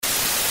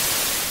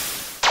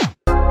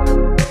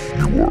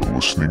are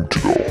listening to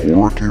the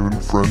Horror Cave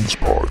and Friends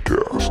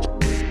podcast.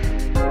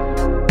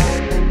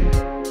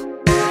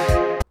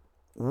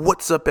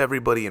 What's up,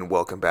 everybody, and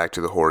welcome back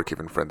to the Horror Cave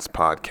and Friends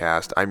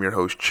podcast. I'm your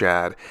host,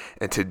 Chad,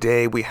 and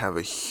today we have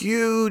a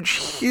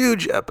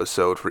huge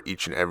episode for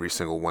each and every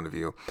single one of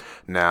you.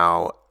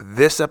 Now,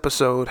 this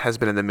episode has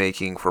been in the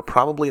making for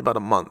probably about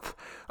a month.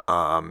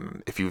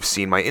 If you've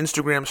seen my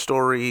Instagram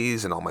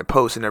stories and all my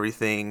posts and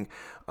everything,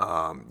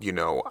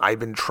 I've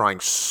been trying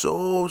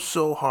so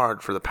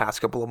hard for the past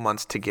couple of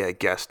months to get a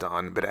guest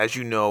on, but as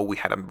you know, we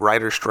had a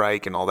writer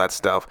strike and all that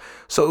stuff,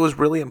 so it was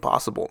really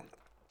impossible.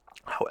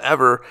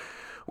 However,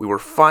 we were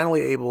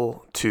finally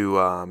able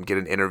to get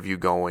an interview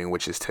going,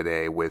 which is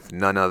today, with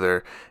none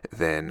other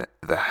than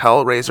the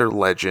Hellraiser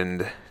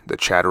legend, the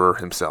Chatterer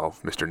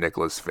himself, Mr.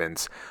 Nicholas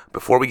Vince.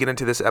 Before we get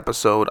into this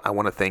episode, I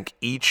want to thank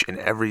each and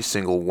every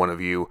single one of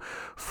you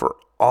for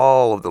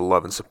all of the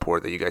love and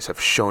support that you guys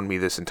have shown me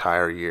this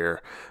entire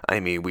year. I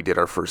mean, we did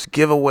our first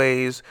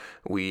giveaways.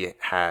 We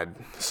had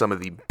some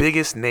of the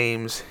biggest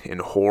names in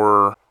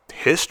horror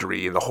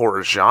history, in the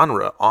horror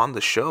genre, on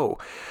the show.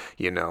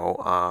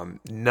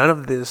 None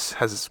of this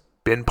has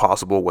been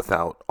possible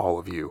without all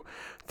of you.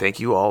 Thank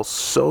you all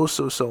so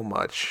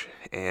much,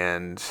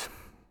 and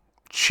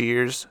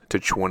cheers to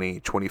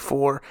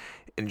 2024.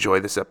 Enjoy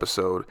this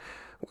episode,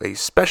 a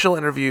special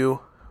interview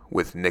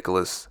with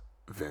Nicholas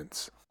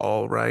Vince.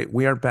 All right,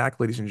 we are back,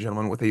 ladies and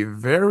gentlemen, with a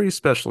very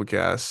special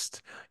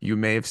guest. You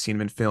may have seen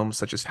him in films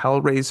such as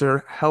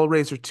Hellraiser,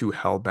 Hellraiser 2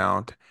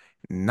 Hellbound,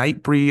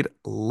 Nightbreed.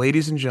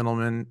 Ladies and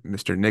gentlemen,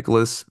 Mr.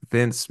 Nicholas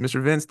Vince.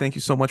 Mr. Vince, thank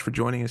you so much for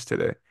joining us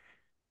today.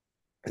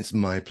 It's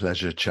my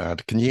pleasure,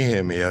 Chad. Can you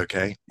hear me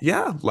okay?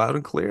 Yeah, loud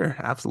and clear.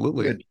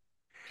 Absolutely.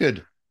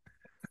 Good.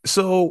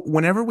 So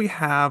whenever we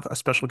have a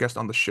special guest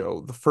on the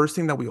show, the first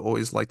thing that we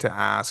always like to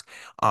ask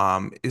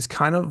is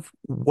kind of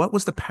what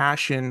was the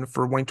passion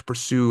for wanting to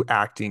pursue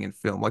acting in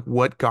film? Like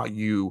what got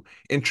you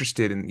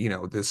interested in,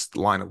 this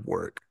line of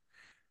work?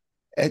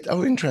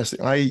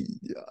 Interesting. I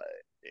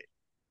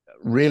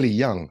really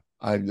young.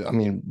 I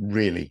mean,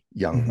 really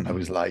young. I Mhm.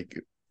 was like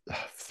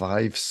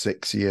 5,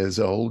 6 years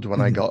old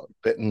when I Mhm. got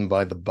bitten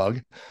by the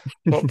bug.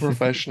 Not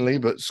professionally,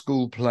 but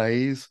school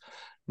plays.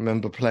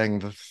 Remember playing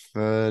the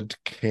third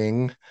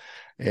king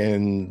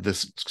in the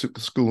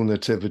school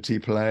nativity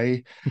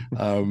play,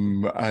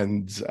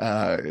 and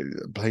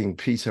playing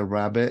Peter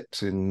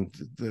Rabbit in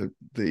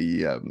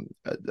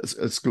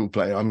a school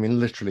play. I mean,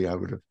 literally, I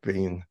would have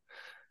been,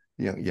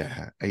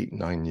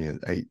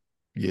 8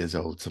 years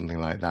old, something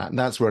like that. And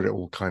that's where it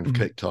all kind of Mhm.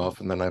 kicked off.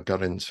 And then I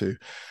got into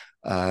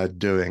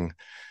doing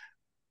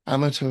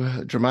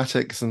amateur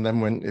dramatics, and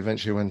then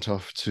eventually went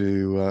off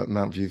to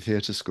Mount View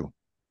Theatre School.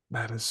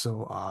 That is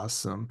so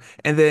awesome.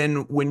 And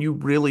then when you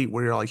really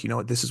were you're like, you know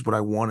what, this is what I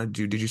want to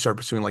do, did you start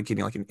pursuing like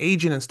getting like an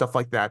agent and stuff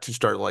like that to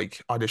start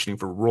like auditioning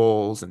for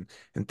roles and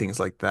things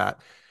like that?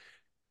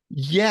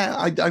 Yeah,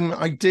 I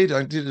did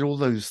all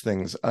those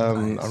things. I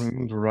Nice.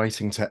 remember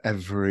writing to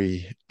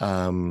every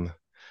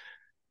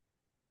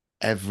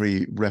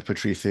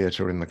repertory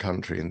theatre in the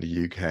country, in the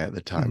UK at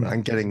the time, Mhm.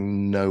 and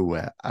getting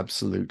nowhere,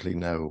 absolutely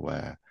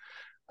nowhere.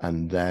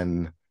 And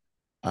then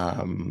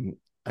um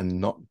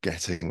and not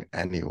getting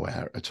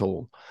anywhere at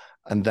all.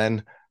 And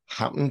then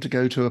happened to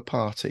go to a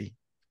party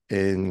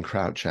in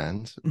Crouch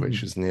End, which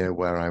Mhm. is near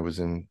where I was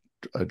in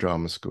a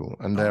drama school.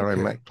 And there I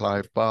Okay. met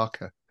Clive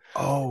Barker.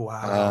 Oh,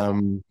 wow.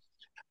 Um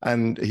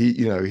and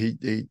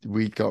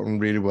we got on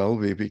really well.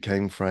 We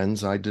became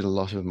friends. I did a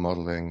lot of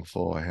modeling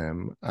for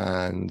him,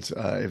 and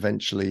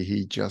eventually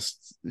he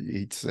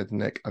said,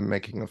 "Nick, I'm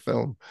making a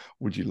film.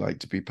 Would you like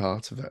to be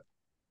part of it?"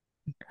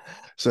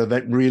 So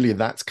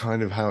that's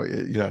kind of how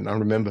and I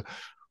remember,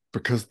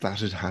 because that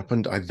had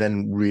happened, I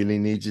then really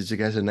needed to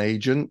get an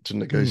agent to Mhm.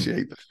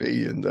 negotiate the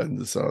fee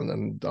and so on,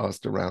 and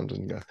asked around,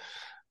 and a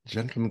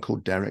gentleman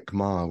called Derek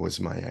Marr was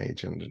my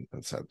agent, and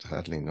that's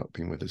sadly not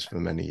been with us for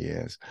many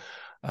years.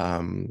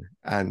 So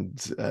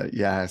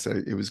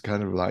it was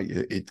kind of like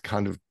it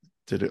kind of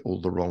did it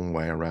all the wrong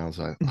way around.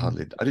 So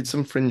Mhm. I did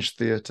some fringe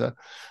theatre,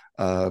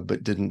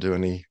 but didn't do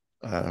any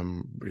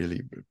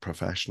really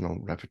professional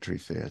repertory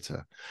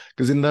theatre,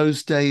 because in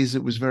those days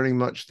it was very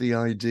much the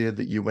idea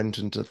that you went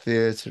into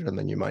theatre and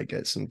then you might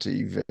get some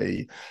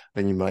TV,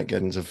 then you might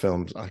get into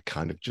films. I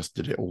kind of just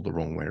did it all the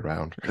wrong way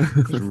around. I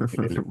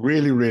was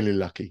really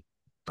lucky.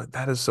 But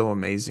that is so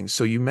amazing.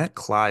 So you met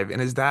Clive,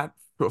 and is that,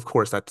 of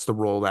course, that's the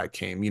role that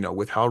came,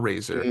 with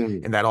Hellraiser,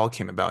 Mm. and that all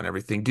came about and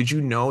everything. Did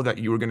you know that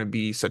you were going to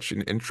be such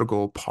an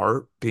integral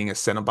part, being a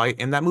Cenobite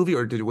in that movie,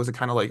 or was it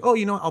kind of like, oh,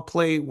 I'll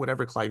play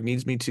whatever Clive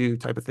needs me to,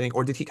 type of thing,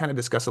 or did he kind of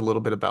discuss a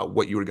little bit about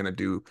what you were going to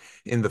do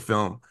in the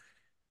film?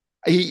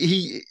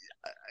 He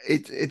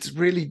it's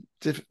really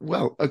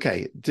well,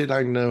 okay, did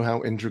I know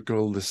how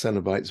integral the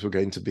Cenobites were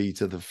going to be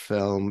to the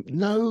film?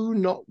 No,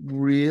 not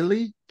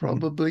really, Mhm.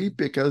 probably,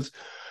 because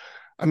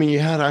I mean, you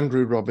had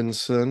Andrew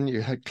Robinson,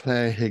 you had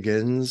Claire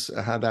Higgins,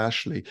 had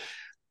Ashley.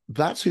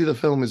 That's who the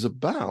film is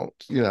about.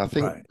 I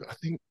think Right.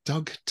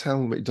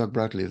 Doug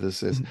Bradley,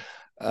 this is, Mhm.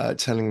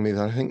 telling me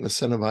that I think the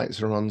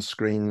Cenobites are on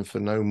screen for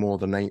no more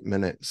than 8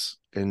 minutes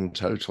in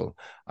total,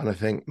 and I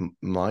think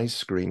my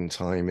screen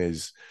time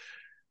is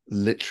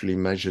literally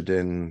measured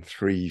in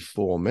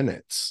 3-4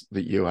 minutes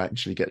that you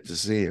actually get to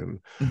see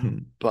him.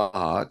 Mhm.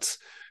 But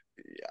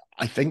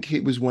I think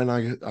it was when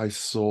I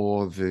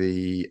saw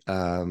the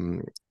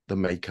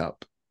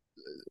makeup,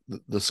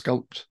 the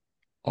sculpt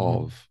Mhm.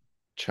 of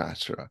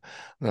Chatterer,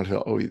 and I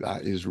thought, oh,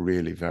 that is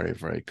really very,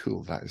 very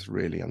cool. That is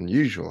really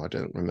unusual. I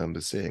don't remember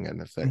seeing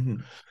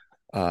anything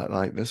Mhm.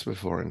 like this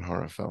before in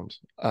horror films.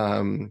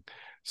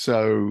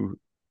 So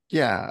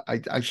yeah,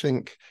 I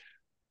think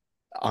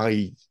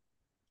I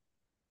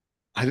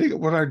I think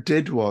what I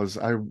did was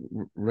I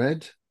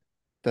read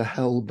The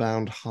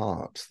Hellbound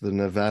Heart, the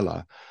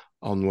novella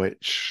on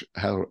which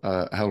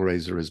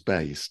Hellraiser is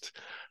based.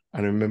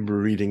 And I remember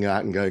reading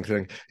that and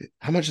going,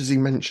 how much has he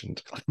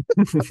mentioned?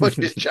 How much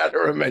is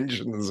Chatterer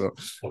mentioned? So,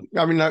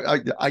 I mean,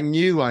 I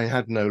knew I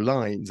had no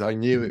lines. I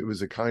knew it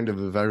was a kind of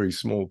a very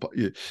small,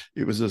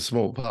 it was a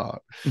small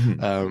part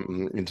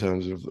Mhm. in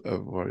terms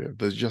of Warrior,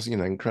 but just,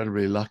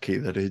 incredibly lucky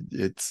that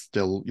it's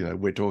still,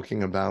 we're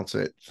talking about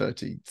it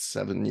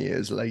 37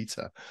 years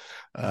later.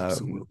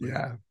 Absolutely.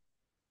 Yeah.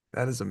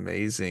 That is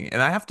amazing.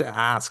 And I have to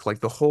ask, like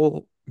the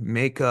whole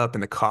makeup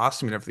and the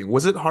costume and everything,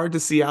 was it hard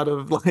to see out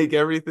of like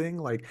everything?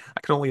 Like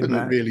I can only Couldn't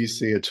imagine. really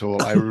see at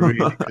all. I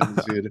really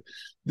couldn't see it.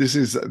 This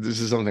is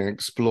something I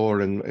explore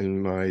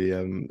in my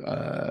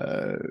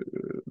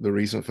the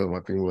recent film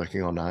I've been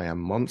working on, I Am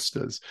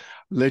Monsters.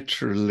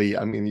 Literally,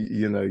 I mean,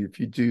 if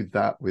you do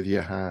that with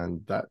your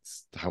hand,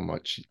 that's how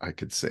much I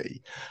could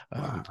see.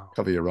 Wow.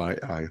 Cover your right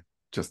eye,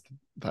 just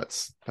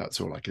that's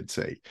all I could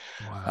see.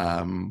 Wow.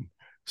 Um,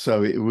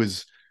 so it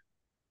was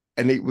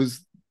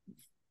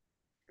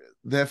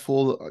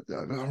therefore,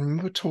 I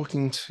remember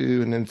talking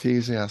to an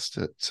enthusiast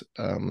at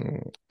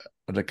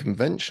a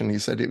convention. He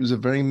said it was a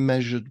very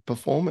measured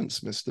performance,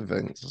 Mr.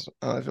 Vince.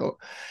 And I thought,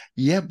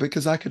 yeah,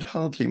 because I could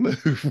hardly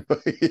move.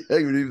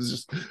 It was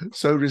just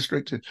so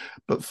restricted.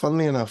 But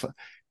funnily enough,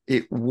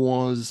 it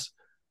was,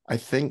 I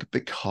think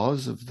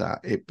because of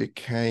that, it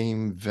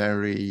became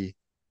very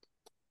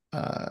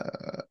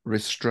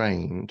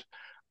restrained,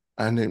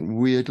 and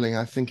weirdly,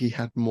 I think he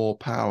had more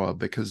power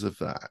because of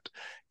that.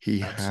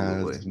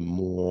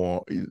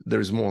 Absolutely.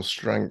 There's more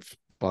strength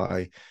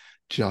by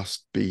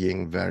just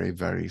being very,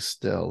 very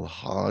still,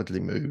 hardly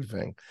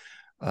moving.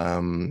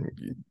 Um,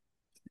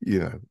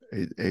 the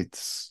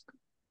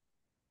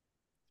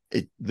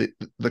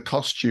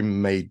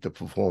costume made the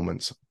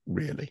performance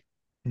really.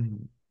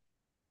 Mhm.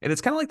 And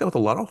it's kind of like that with a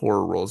lot of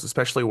horror roles,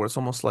 especially where it's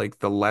almost like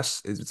the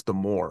less is it's the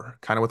more.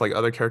 Kind of with like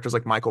other characters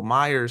like Michael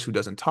Myers, who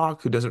doesn't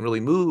talk, who doesn't really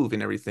move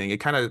and everything. It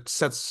kind of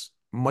sets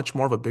much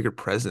more of a bigger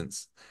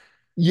presence.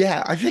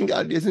 Yeah, I think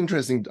it's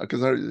interesting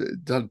because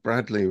Doug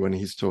Bradley, when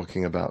he's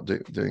talking about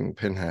doing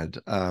Pinhead,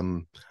 I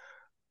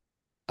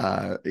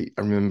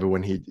remember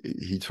when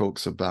he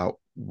talks about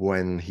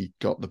when he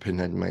got the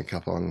Pinhead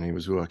makeup on, and he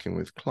was working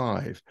with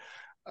Clive,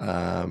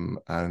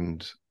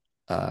 and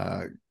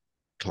uh,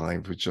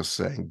 Clive was just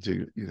saying,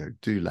 do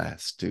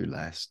less, do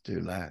less,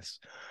 do less.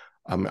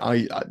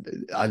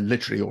 I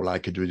literally all I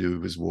could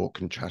do was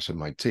walk and chatter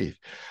my teeth.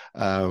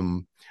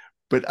 Um,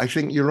 but I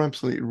think you're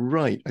absolutely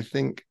right. I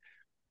think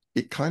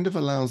it kind of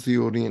allows the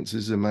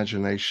audience's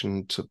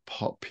imagination to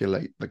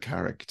populate the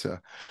character,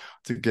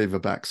 to give a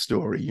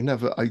backstory. You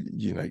never,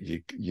 you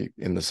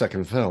in the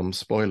second film,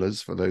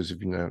 spoilers for those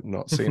of you know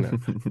not seen it,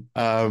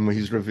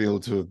 he's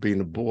revealed to have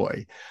been a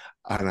boy,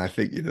 and I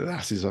think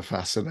that is a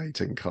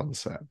fascinating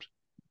concept.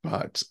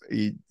 But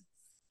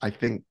I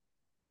think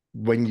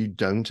when you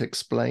don't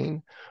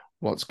explain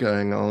what's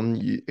going on,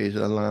 it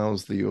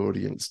allows the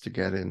audience to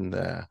get in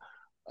there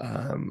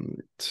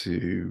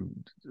to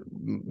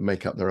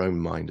make up their own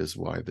mind as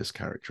why this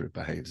character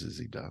behaves as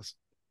he does.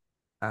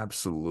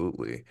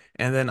 Absolutely.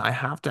 And then I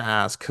have to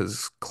ask,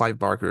 because Clive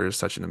Barker is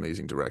such an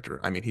amazing director.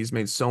 I mean, he's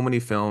made so many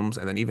films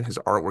and then even his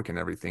artwork and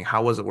everything.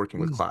 How was it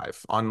working with Mm.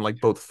 Clive on like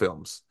both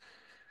films?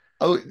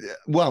 Oh,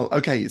 well,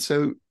 okay.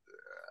 So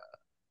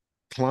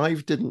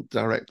Clive didn't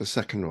direct the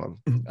second one.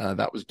 Mhm.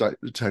 That was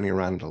Tony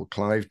Randall.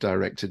 Clive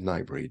directed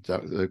Nightbreed.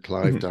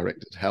 Clive Mhm.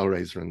 directed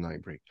Hellraiser and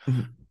Nightbreed.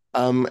 Mhm.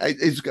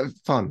 It's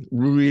fun,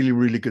 really,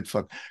 really good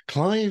fun.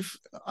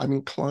 I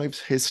mean, Clive's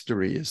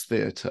history is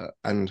theatre,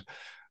 and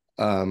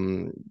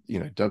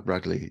Doug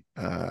Bradley,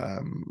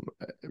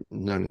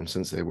 known him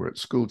since they were at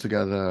school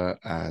together,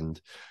 and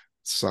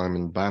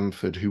Simon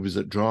Bamford, who was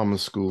at drama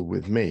school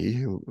with me,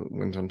 who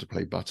went on to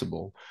play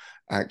Butterball,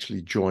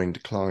 actually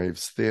joined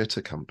Clive's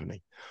theatre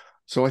company.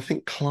 So I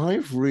think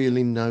Clive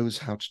really knows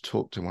how to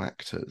talk to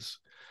actors,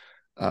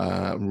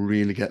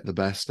 really get the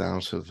best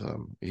out of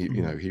them.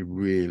 Mhm. He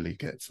really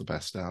gets the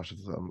best out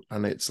of them,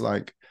 and it's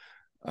like,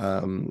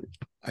 um,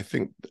 I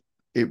think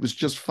it was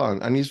just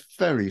fun, and he's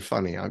very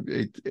funny.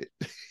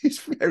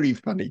 He's a very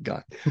funny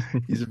guy.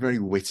 He's a very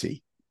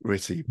witty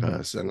Mhm.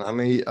 person,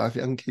 and I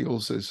think he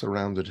also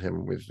surrounded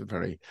him with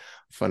very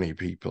funny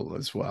people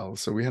as well.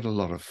 So we had a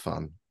lot of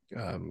fun.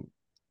 Um,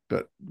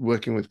 but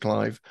working with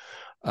Clive,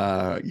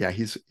 yeah,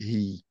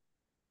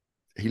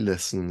 he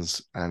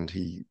listens,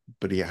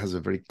 but he has a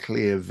very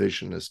clear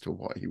vision as to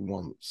what he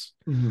wants.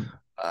 Mhm.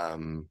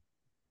 Um,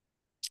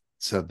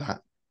 so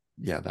that,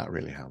 yeah, that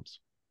really helps.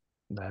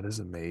 That is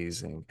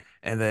amazing.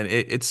 And then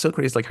it's so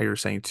crazy, like how you're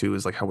saying too,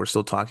 is like how we're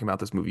still talking about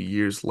this movie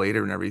years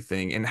later and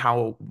everything, and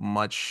how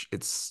much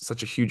it's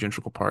such a huge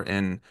integral part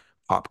in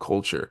pop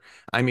culture.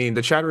 I mean,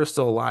 the Chatter is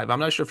still alive. I'm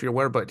not sure if you're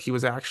aware, but he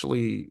was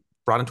actually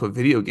brought into a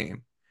video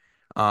game.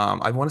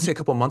 I want to say a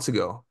couple months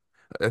ago,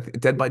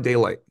 Dead by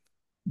Daylight.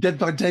 Dead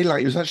by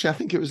Daylight. It was actually, I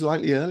think it was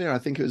slightly earlier. I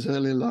think it was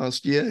earlier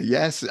last year.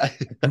 Yes,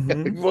 it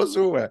Hmm. was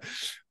somewhere.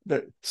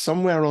 That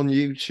somewhere on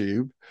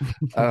YouTube,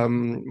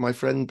 my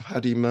friend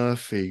Paddy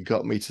Murphy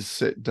got me to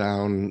sit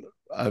down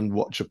and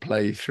watch a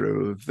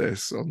playthrough of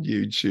this on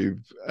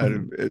YouTube,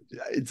 and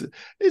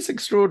it's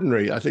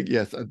extraordinary. I think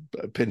yes,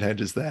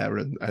 Pinhead is there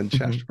and Hmm.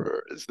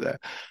 Chatterer is there.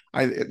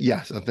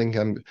 Yes, I think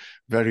I'm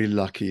very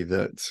lucky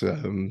that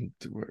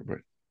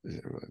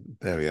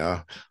there we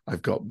are.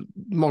 I've got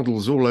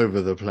models all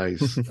over the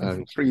place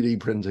and 3D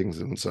printings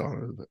and so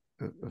on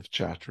of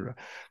Chatterer.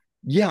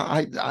 Yeah,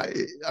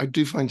 I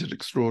do find it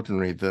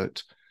extraordinary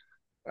that,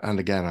 and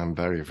again, I'm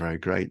very, very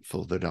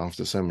grateful that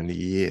after so many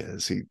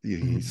years, he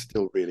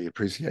still really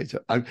appreciates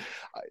it. I'm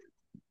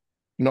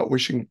not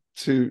wishing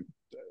to.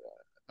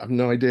 I have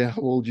no idea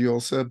how old you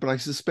are, sir, but I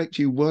suspect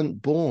you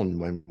weren't born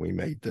when we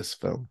made this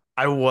film.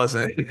 I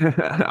wasn't.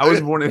 I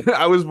was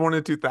born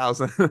in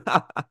 2000.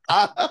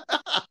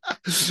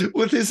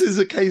 Well, this is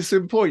a case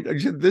in point.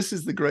 This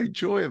is the great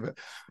joy of it.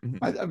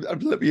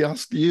 Let me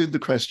ask you the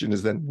question: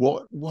 is then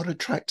what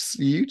attracts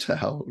you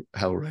to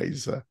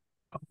Hellraiser?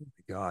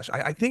 Gosh,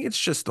 I think it's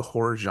just the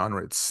horror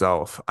genre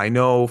itself. I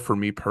know for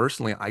me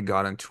personally, I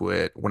got into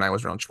it when I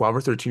was around 12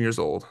 or 13 years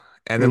old.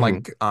 And then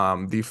Mhm.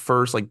 like the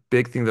first like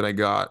big thing that I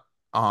got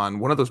on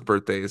one of those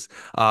birthdays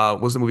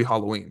was the movie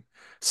Halloween.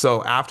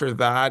 So after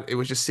that, it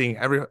was just seeing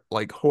every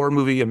like horror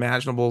movie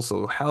imaginable.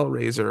 So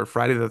Hellraiser,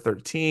 Friday the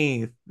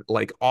 13th,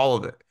 like all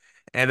of it.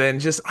 And then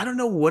just I don't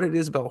know what it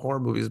is about horror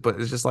movies, but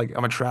it's just like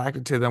I'm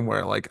attracted to them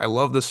where like I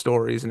love the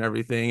stories and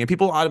everything. And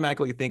people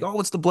automatically think, oh,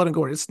 it's the blood and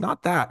gore. It's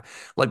not that.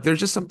 Like there's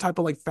just some type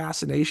of like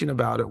fascination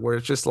about it where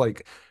it's just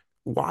like,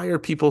 why are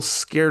people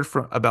scared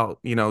from about,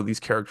 these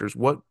characters?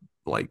 What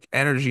like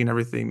energy and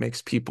everything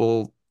makes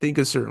people think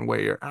a certain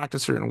way or act a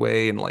certain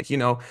way? And like,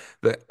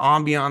 the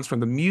ambiance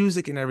from the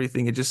music and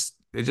everything, it just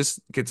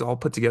gets all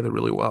put together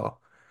really well.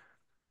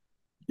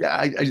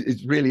 Yeah,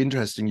 it's really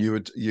interesting.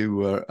 You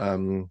were.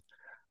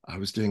 I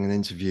was doing an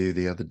interview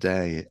the other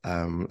day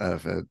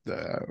of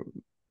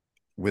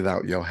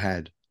Without Your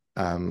Head,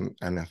 and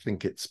I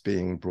think it's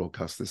being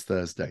broadcast this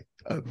Thursday.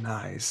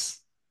 Nice.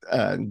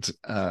 And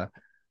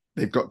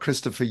they've got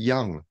Christopher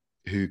Young,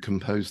 who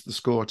composed the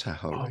score to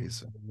Oh,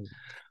 Hellraiser,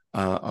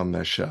 on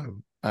their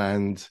show,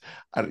 and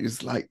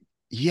it's like,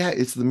 yeah,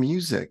 it's the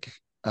music.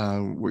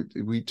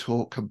 We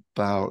talk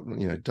about,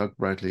 Doug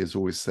Bradley has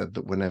always said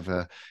that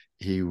whenever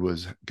he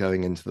was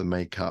going into the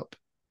makeup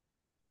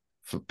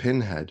for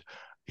Pinhead,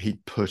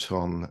 he'd put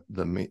on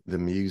the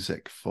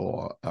music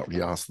for.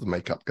 He asked the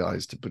makeup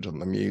guys to put on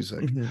the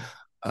music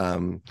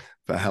mhm.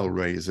 for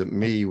Hellraiser.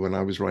 Me, when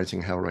I was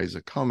writing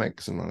Hellraiser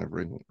comics and when I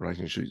was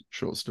writing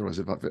short stories,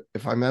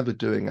 if I'm ever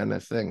doing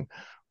anything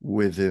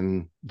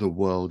within the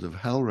world of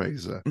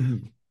Hellraiser,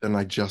 Mhm. then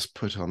I just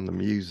put on the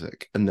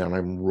music, and then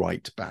I'm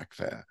right back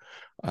there.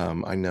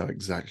 I know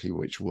exactly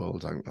which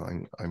world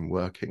I'm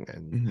working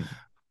in. Mhm.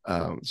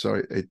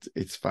 So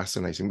it's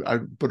fascinating.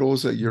 But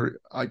also,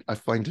 I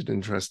find it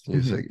interesting.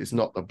 You say Mhm. it's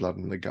not the blood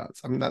and the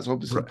guts. I mean, that's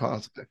obviously Right.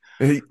 part of it.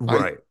 I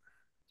Right.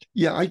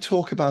 Yeah, I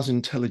talk about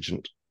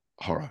intelligent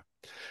horror.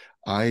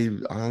 I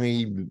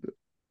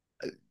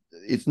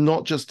It's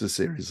not just a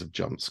series of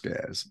jump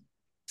scares,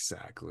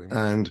 Exactly.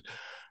 and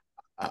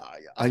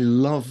I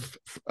love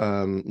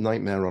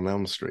Nightmare on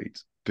Elm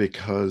Street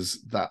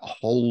because that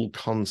whole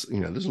concept.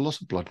 There's a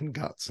lot of blood and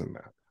guts in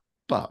that,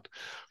 but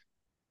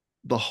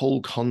the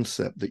whole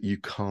concept that you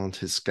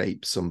can't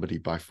escape somebody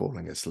by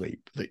falling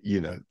asleep, that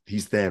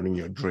he's there in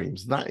your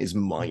dreams, that is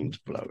Mhm.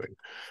 mind-blowing.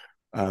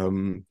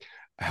 um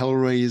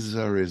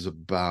Hellraiser is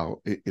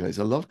about, it's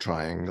a love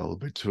triangle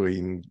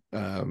between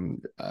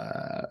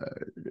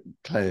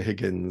Claire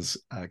Higgins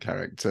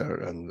character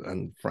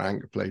and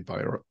Frank, played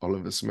by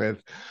Oliver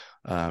Smith,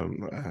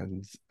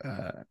 and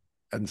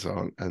so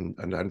on,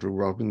 and Andrew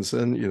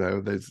Robinson.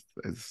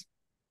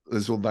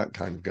 There's all that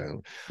kind of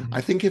going.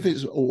 I Mhm. think if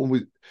it's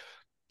always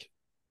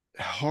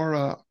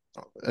horror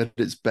at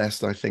its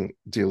best, I think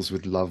deals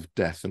with love,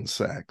 death, and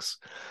sex.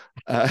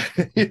 Uh,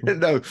 you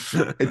know,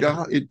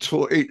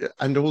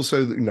 and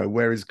also,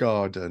 Where is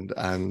God? And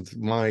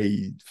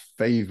my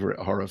favorite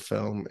horror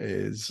film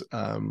is.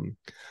 Are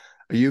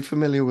you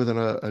familiar with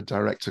a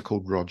director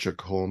called Roger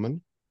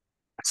Corman?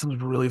 That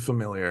sounds really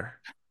familiar.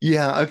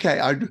 Yeah,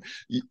 okay.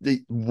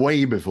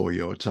 Way before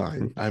your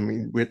time. I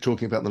mean, we're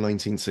talking about the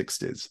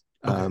 1960s.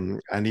 Okay.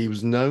 And he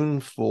was known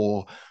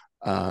for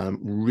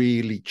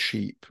really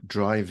cheap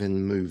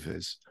drive-in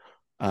movies.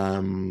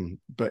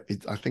 But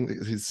I think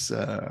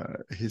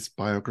that his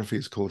biography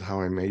is called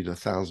 "How I Made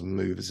 1,000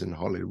 Movies in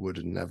Hollywood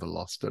and Never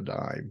Lost a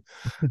Dime."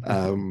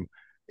 Um,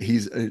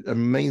 he's an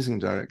amazing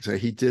director.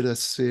 He did a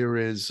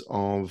series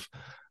of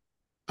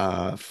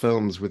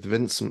films with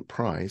Vincent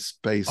Price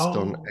based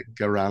on Oh,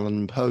 Edgar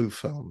Allan Poe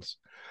films.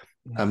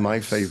 And my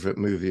nice. favorite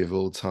movie of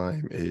all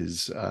time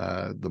is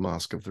The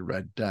Mask of the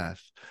Red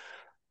Death.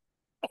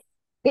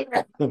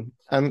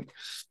 And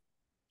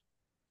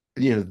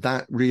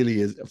that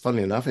really is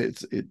funny enough.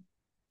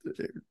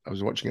 I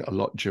was watching it a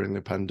lot during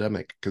the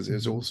pandemic because it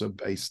was Mhm. also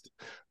based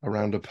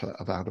around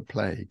about a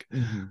plague,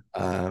 Mhm.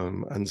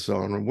 and so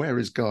on. And where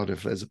is God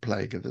if there's a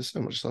plague? If there's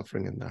so much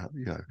suffering in that,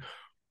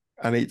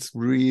 and it's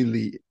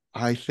really,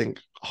 I think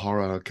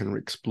horror can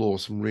explore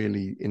some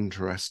really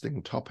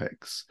interesting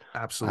topics,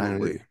 and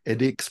Absolutely.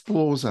 it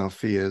explores our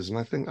fears. And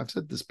I think I've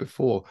said this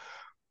before,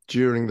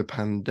 during the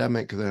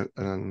pandemic, that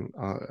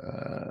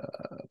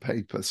a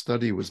paper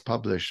study was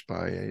published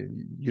by a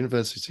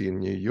university in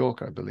New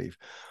York, I believe,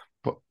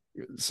 but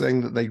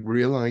saying that they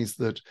realized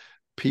that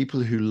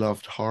people who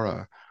loved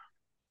horror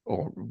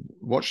or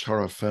watched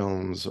horror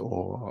films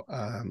or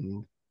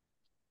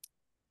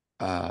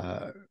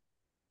uh,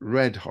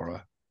 read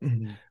horror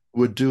Mhm.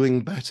 were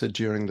doing better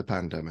during the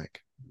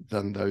pandemic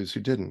than those who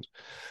didn't,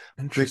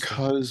 Interesting.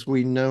 because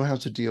we know how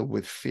to deal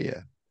with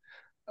fear.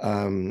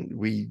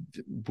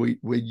 We're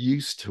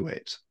used to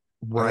it,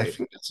 and I Right.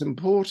 think that's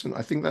important.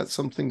 I think that's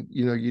something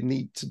you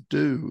need to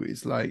do.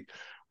 Is like,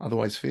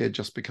 otherwise fear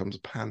just becomes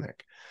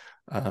panic.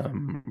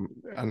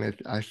 And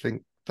I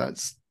think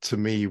that's, to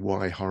me,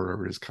 why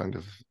horror is kind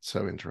of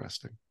so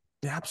interesting.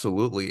 Yeah,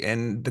 absolutely.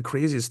 And the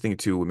craziest thing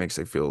too, what makes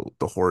I feel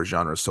the horror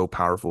genre so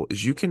powerful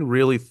is you can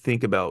really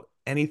think about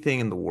anything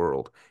in the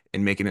world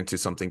and make it into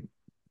something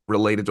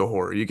related to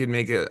horror. You can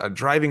make it a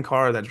driving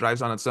car that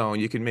drives on its own.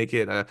 You can make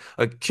it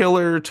a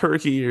killer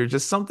turkey or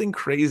just something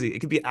crazy. It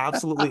could be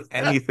absolutely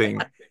anything.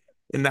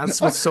 And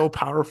that's what's so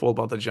powerful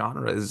about the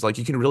genre is like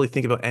you can really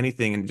think about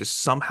anything and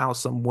just somehow,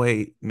 some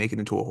way make it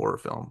into a horror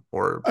film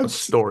or a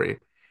story.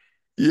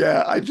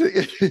 Yeah, I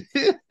think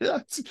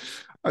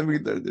I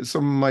mean,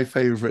 some of my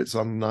favorites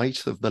are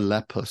Night of the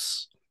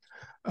Lepus,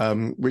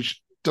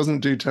 which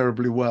doesn't do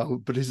terribly well,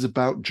 but is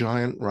about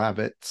giant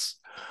rabbits.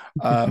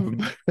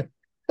 Um,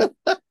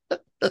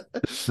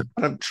 and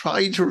I'm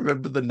trying to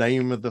remember the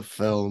name of the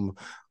film,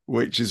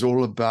 which is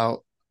all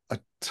about a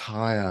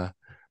tire,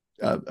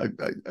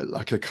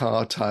 like a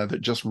car tire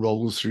that just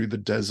rolls through the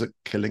desert,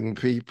 killing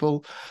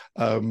people.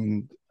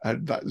 And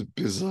that's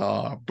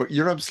bizarre. But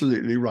you're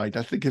absolutely right.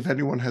 I think if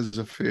anyone has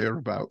a fear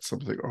about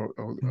something,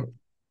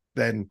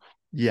 then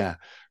yeah,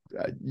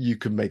 you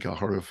can make a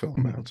horror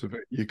film out of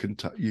it. You can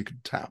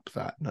tap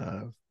that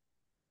nerve.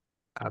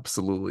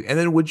 Absolutely. And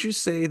then would you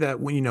say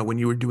that when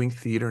you were doing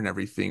theater and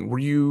everything, were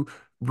you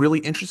really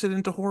interested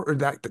into horror or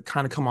that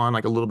kind of come on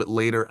like a little bit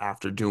later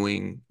after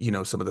doing,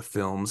 some of the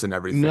films and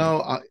everything?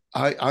 No,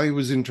 I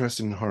was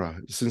interested in horror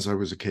since I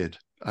was a kid.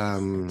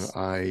 Nice.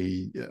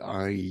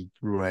 I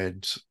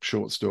read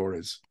short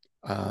stories.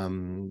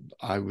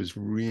 I was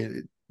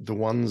really, the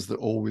ones that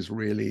always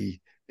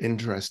really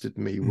interested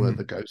me were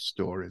the Mhm. ghost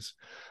stories.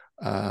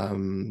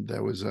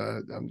 There was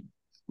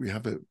we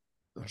have a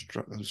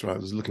I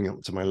was looking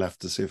up to my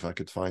left to see if I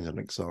could find an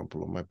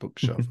example on my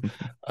bookshelf.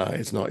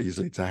 It's not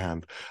easily to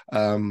hand.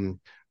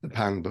 The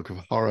Pan Book of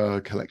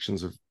Horror,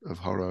 collections of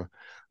horror.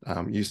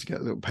 Used to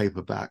get little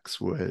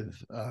paperbacks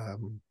with.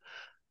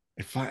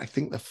 In fact, I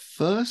think the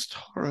first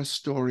horror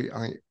story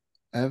I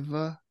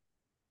ever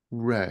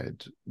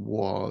read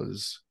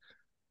was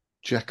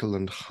Jekyll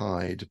and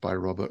Hyde by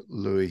Robert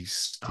Louis Oh.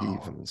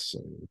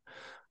 Stevenson.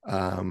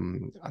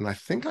 And I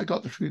think I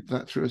got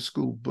that through a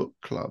school book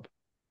club.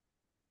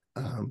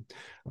 Um,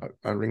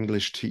 our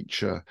English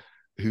teacher,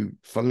 who,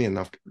 funnily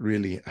enough,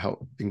 really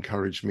helped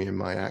encourage me in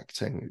my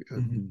acting.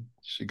 Mhm.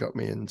 She got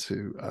me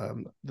into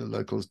the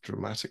local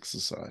dramatic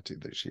society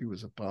that she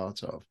was a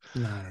part of.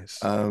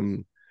 Nice.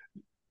 Um,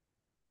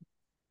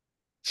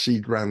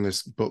 she ran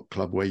this book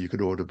club where you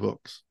could order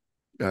books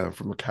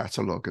from a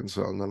catalog and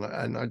so on.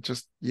 And I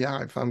just, yeah,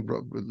 I found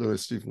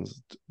Lewis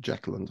Stevens'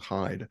 Jekyll and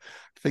Hyde.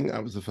 I think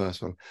that was the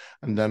first one.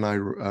 And then I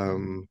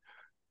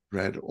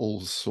read all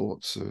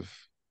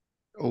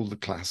the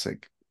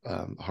classic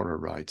horror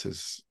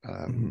writers.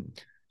 Mhm.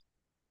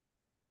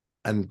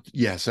 And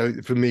yeah, so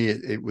for me,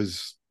 it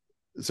was,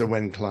 so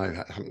when Clive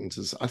happened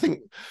to, I think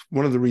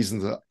one of the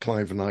reasons that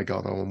Clive and I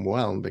got on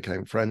well and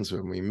became friends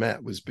when we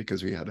met was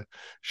because we had a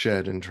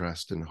shared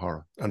interest in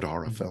horror and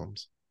horror Mhm.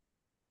 films.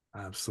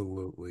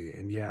 Absolutely.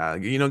 And yeah,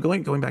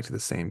 going back to the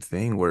same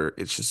thing where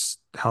it's just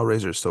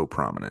Hellraiser is so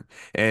prominent.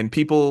 And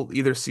people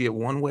either see it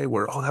one way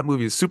where, oh, that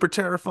movie is super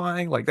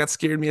terrifying, like that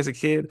scared me as a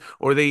kid,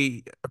 or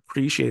they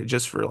appreciate it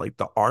just for like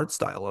the art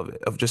style of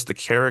it, of just the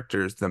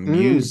characters, the Mm,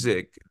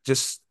 music,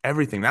 just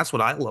everything. That's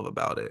what I love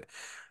about it.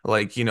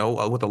 Like,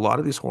 with a lot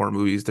of these horror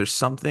movies, there's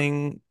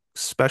something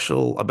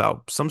special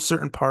about some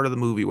certain part of the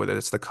movie, whether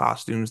it's the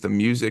costumes, the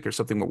music, or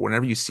something, but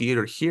whenever you see it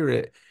or hear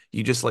it,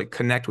 you just like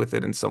connect with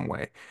it in some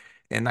way.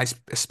 And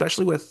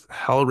especially with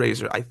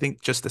Hellraiser, I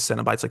think just the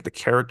Cenobites, like the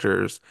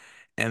characters,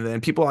 and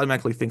then people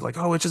automatically think like,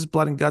 oh, it's just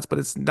blood and guts, but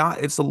it's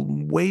not. It's a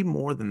way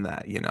more than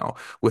that, you know.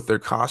 With their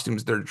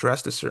costumes, they're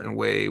dressed a certain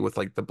way with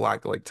like the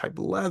black like type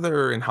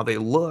leather and how they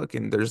look,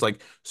 and there's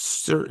like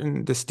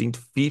certain distinct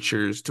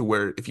features to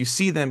where if you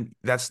see them,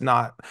 that's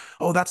not,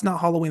 oh, that's not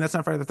Halloween, that's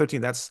not Friday the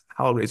 13th, that's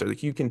Hellraiser.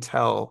 Like you can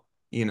tell,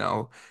 you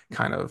know,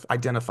 kind of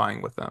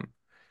identifying with them.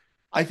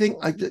 I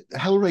think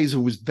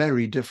Hellraiser was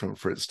very different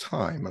for its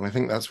time, and I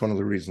think that's one of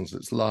the reasons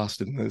it's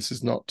lasted. And this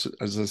is not,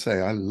 as I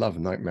say, I love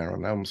Nightmare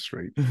on Elm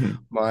Street. Mhm.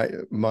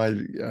 My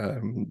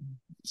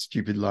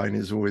stupid line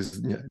is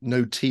always,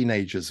 no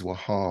teenagers were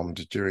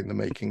harmed during the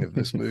making of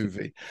this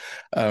movie,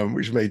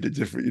 which made it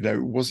different. You know,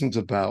 it wasn't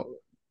about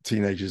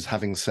teenagers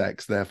having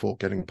sex, therefore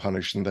getting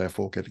punished and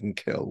therefore getting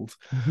killed.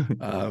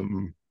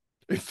 Um,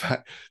 in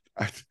fact,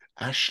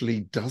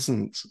 Ashley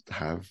doesn't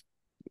have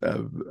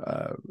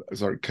uh,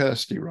 sorry,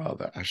 Kirsty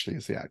rather. Ashley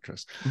is the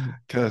actress. Mhm.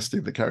 Kirsty,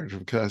 the character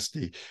of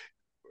Kirsty,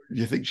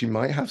 you think she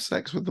might have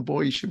sex with the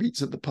boy she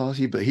meets at the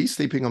party, but he's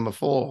sleeping on the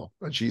floor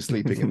and she's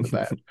sleeping in the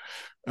bed.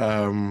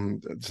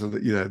 So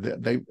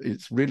that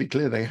it's really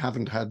clear they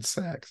haven't had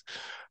sex.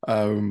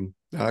 I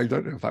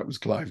don't know if that was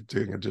Clive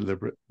doing a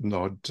deliberate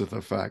nod to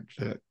the fact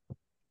that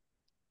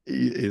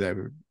you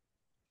know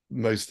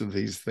most of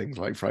these things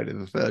like Friday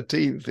the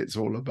 13th, it's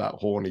all about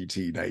horny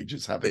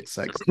teenagers having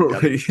sex and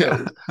getting Yeah.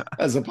 killed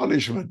as a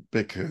punishment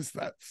because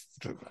that's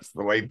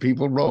the way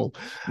people roll.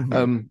 Mhm.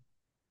 Um,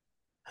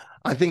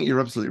 I think you're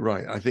absolutely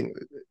right. I think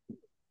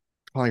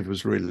Clive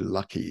was really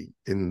lucky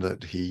in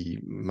that he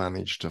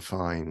managed to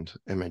find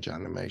Image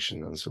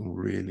Animation and some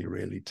really,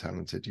 really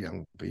talented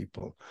young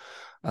people.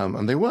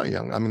 And they were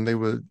young. I mean, they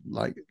were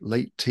like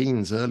late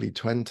teens, early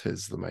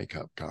 20s, the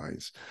makeup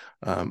guys,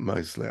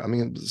 mostly. I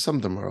mean, some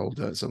of them are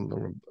older, some of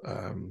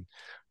them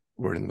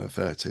were in their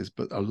 30s,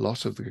 but a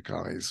lot of the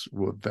guys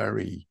were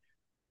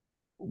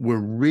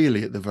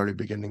really at the very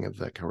beginning of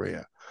their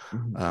career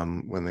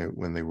Mhm.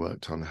 when they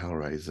worked on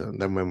Hellraiser.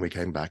 And then when we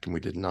came back and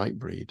we did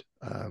Nightbreed,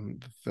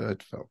 the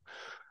third film,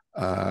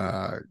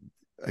 uh,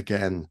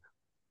 again,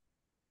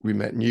 we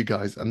met new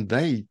guys, and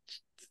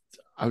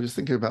I was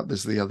thinking about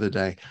this the other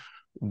day.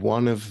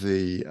 One of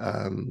the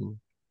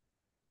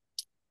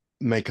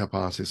makeup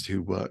artists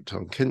who worked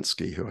on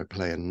Kinski, who I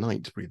play in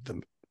Nightbreed,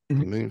 the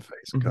Mhm.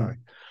 Moonface guy, Mhm.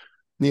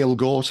 Neil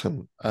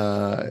Gorton,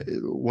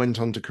 went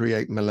on to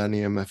create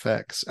Millennium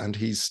FX, and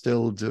he's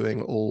still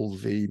doing all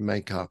the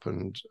makeup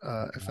and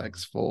Wow.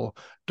 effects for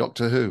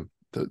Doctor Who,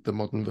 the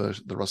modern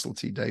version, the Russell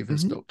T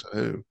Davies Mhm. Doctor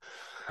Who.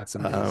 That's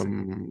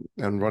amazing.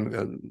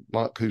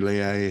 Mark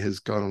Coulier has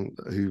gone,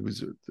 who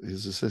was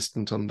his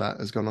assistant on that,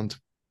 has gone on to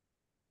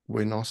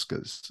win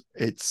Oscars.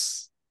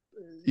 It's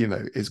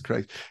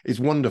great. It's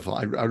wonderful.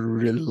 I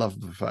really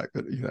love the fact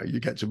that you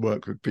get to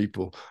work with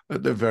people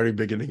at the very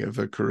beginning of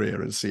their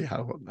career and see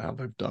how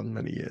they've done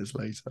many years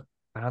later.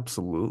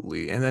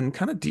 Absolutely. And then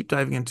kind of deep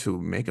diving into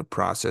makeup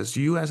process,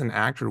 you as an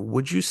actor,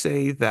 would you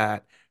say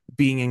that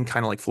being in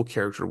kind of like full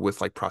character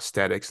with like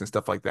prosthetics and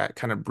stuff like that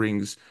kind of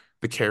brings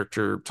the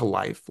character to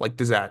life? Like,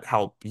 does that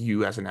help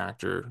you as an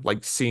actor?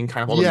 Like seeing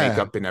kind of all the Yeah,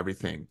 makeup and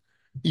everything?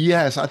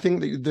 yes, I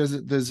think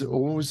that there's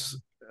always.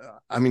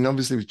 I mean,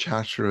 obviously with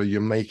Chatterer,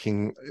 you're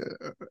making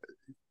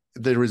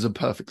there is a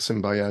perfect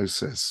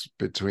symbiosis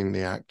between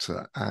the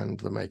actor and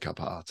the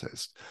makeup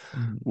artist.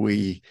 Mhm.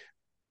 We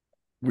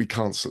we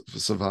can't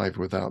survive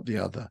without the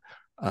other.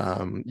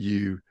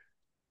 You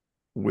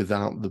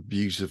without the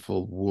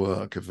beautiful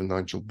work of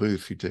Nigel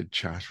Booth, who did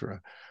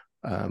Chatterer,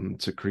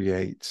 to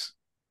create.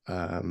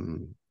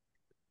 And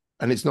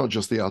it's not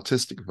just the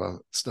artistic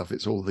stuff;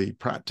 it's all the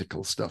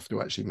practical stuff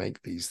to actually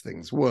make these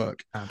things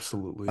work.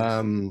 Absolutely.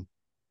 Um,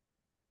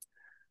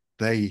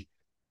 they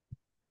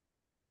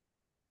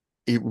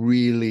it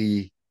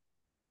really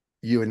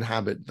you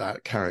inhabit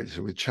that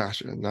character with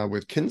Chatterer. Now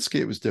with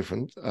Kinski, it was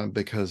different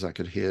because I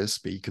could hear,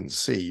 speak, and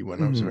see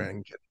when I was Hmm.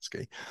 wearing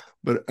Kinski.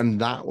 But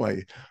and that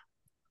way,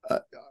 uh,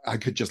 I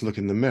could just look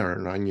in the mirror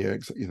and I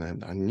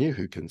knew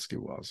who Kinski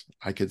was.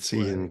 I could see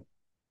Right. him,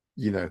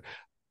 you know,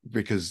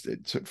 because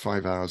it took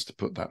 5 hours to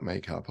put that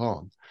makeup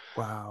on.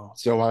 Wow.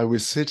 So I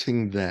was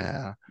sitting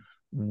there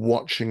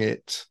watching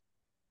it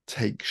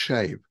take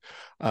shape.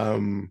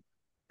 Um,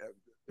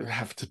 I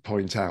have to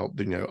point out,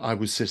 I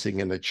was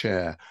sitting in a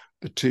chair.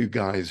 The two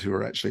guys who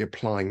were actually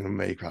applying the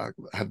makeup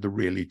had the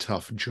really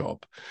tough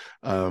job.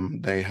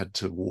 They had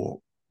to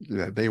walk,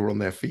 they were on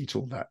their feet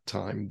all that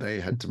time. They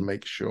had to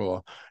make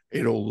sure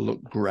it all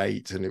looked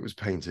great and it was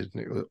painted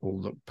and it all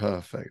looked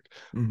perfect.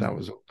 That Mhm.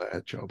 was all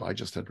their job. I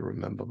just had to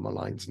remember my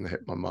lines and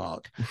hit my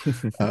mark.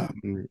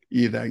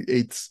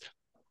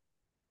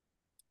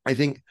 I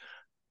think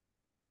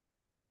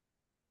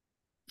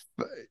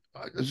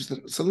I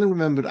just suddenly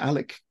remembered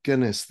Alec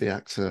Guinness, the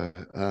actor,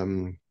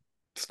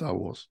 Star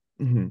Wars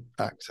Mhm.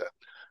 actor.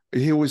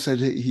 He always said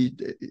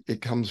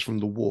it comes from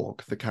the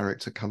walk. The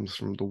character comes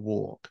from the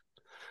walk.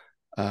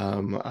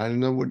 I don't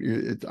know what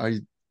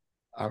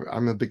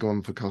I'm a big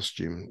one for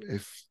costume.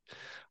 If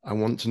I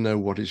want to know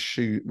what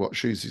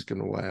shoes he's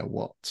going to wear,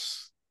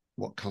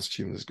 what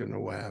costume he's going to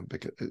wear,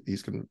 because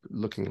he's going to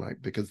looking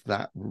like, because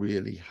that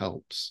really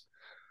helps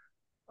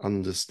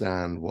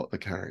understand what the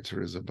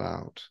character is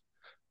about.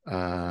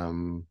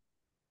 um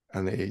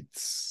and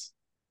it's,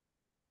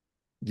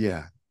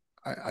 yeah,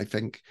 I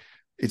think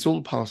it's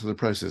all part of the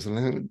process, and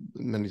I think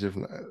many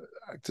different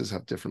actors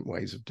have different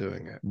ways of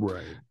doing it.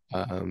 Right.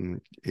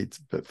 It's,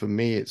 but for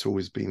me, it's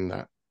always been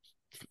that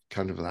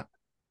kind of that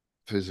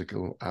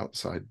physical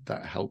outside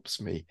that helps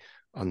me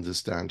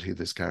understand who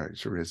this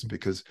character is,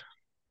 because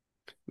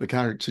the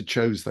character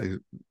chose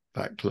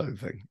that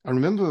clothing. I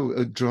remember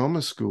a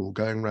drama school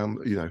going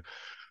around,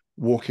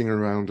 walking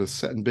around a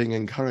set and being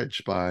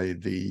encouraged by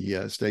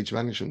the stage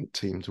management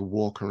team to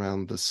walk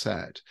around the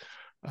set.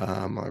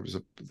 There was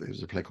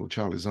a play called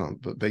Charlie's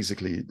Aunt, but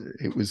basically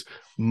it was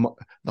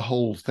the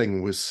whole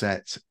thing was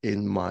set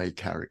in my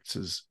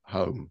character's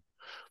home,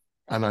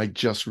 and I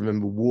just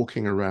remember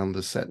walking around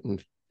the set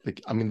and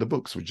I mean, the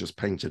books were just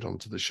painted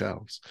onto the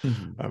shelves.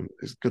 Mhm.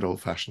 It's good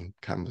old fashioned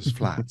canvas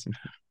flats,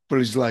 but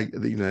it's like,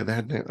 they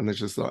had, and it's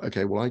just like,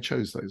 okay, well, I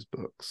chose those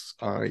books.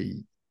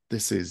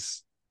 This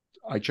is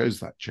I chose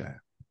that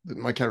chair.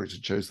 My character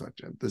chose that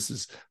chair. This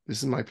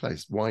is my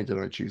place. Why did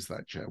I choose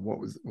that chair? What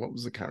was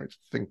the character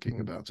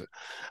thinking about it?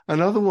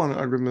 Another one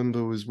I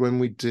remember was when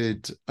we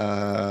did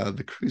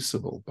The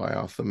Crucible by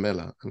Arthur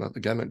Miller, and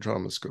again at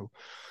drama school.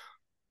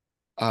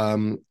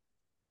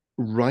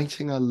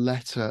 Writing a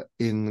letter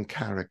in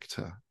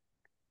character,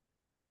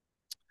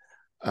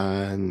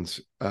 and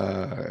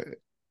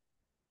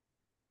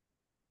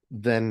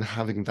then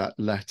having that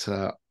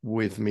letter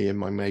with me in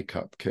my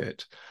makeup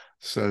kit,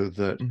 so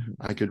that Mhm.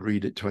 I could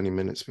read it 20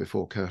 minutes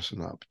before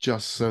curtain up,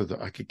 just so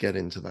that I could get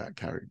into that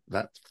character,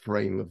 that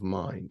frame of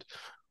mind.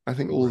 I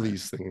think all Right.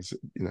 these things,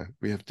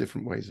 we have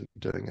different ways of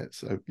doing it.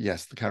 So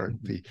yes, the character,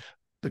 Mhm.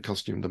 the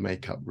costume, the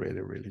makeup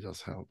really, really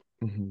does help.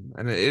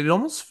 And it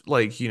almost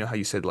like, how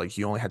you said, like,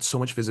 you only had so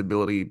much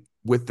visibility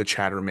with the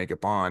chatter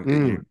makeup on,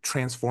 Mm, you're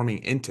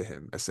transforming into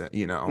him,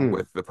 mm,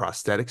 with the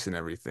prosthetics and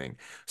everything.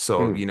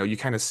 So, mm. you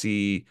kind of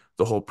see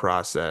the whole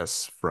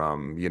process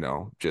from,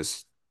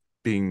 just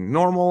being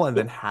normal and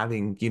then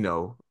having,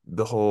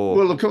 the whole.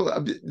 Well, of course,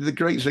 the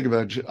great thing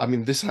about, I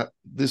mean, this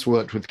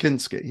worked with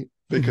Kinski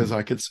because Mhm.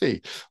 I could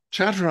see.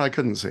 Chatterer I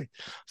couldn't see,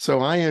 so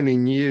I only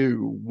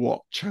knew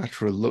what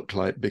Chatterer looked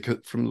like because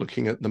from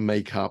looking at the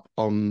makeup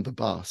on the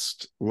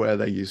bust where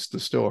they used to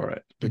store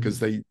it, because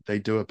Mhm. they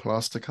do a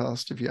plaster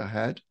cast of your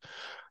head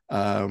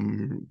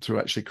to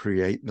actually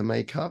create the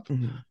makeup.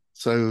 Mhm.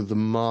 So the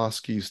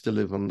mask used to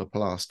live on the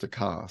plaster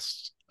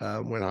cast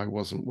when I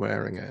wasn't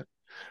wearing it.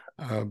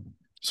 Um,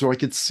 so I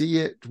could see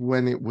it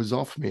when it was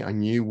off me. I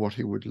knew what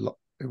it would look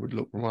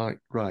right.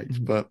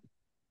 Mhm. But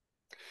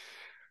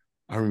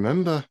I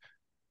remember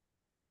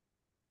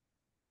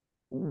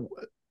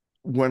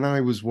when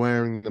I was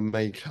wearing the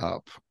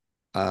makeup,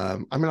 I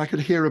mean, I could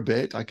hear a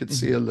bit, I could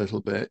see Mhm. a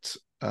little bit.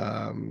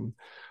 I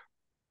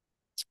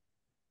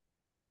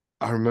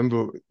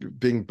remember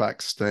being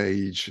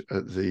backstage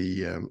at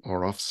the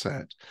or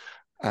offset,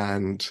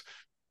 and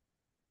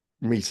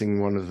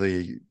meeting one of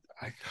the,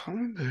 I can't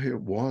remember who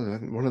it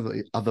was, one of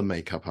the other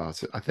makeup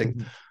artists. I think.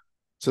 Mhm.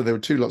 So there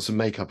were two lots of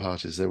makeup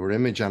artists. There were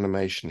Image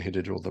Animation who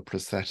did all the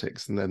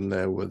prosthetics, and then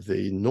there were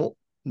the not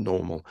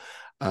normal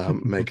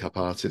makeup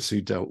artists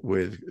who dealt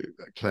with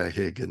Claire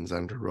Higgins,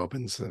 Andrew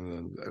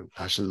Robinson, and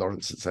Ashley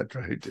Lawrence,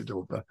 etc., who did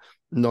all the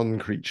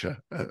non-creature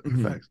Mhm.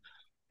 effects.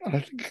 And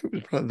I think it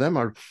was one of them.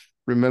 I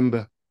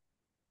remember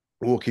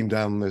walking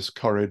down this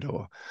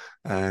corridor,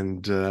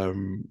 and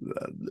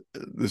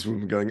this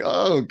woman going,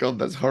 "Oh God,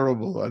 that's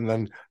horrible!" And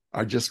then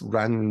I just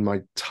ran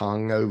my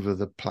tongue over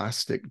the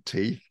plastic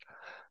teeth,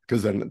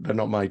 because they're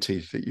not my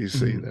teeth that you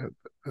see. Mhm.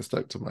 They're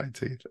stuck to my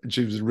teeth. And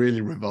she was really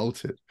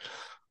revolted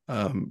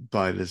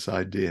by this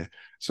idea.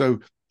 So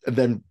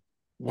then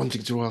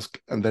wanting to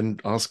ask, and then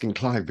asking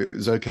Clive if it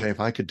was okay if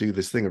I could do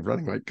this thing of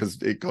running, right,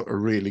 because it got a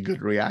really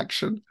good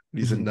reaction. And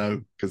he said Mhm.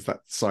 no, because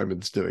that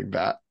Simon's doing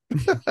that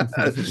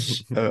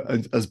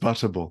as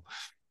Butterball.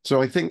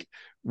 So I think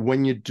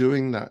when you're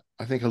doing that,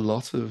 I think a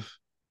lot of,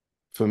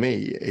 for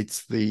me,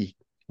 it's the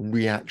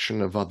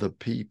reaction of other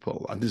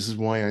people. And this is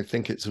why I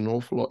think it's an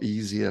awful lot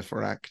easier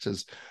for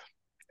actors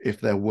if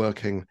they're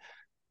working,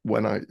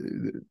 when I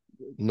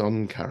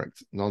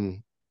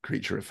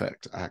non-creature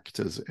effect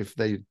actors, if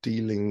they're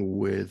dealing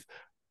with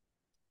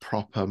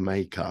proper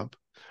makeup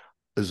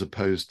as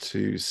opposed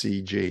to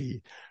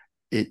CG,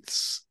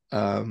 it's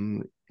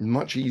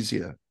much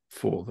easier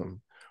for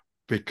them,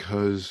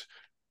 because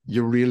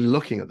you're really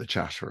looking at the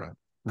chatterer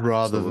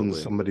rather than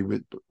Absolutely. somebody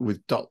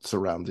with dots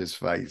around his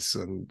face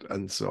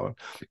and so on.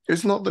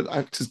 It's not that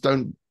actors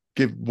don't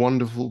give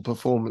wonderful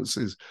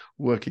performances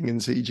working in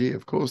CG.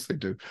 Of course they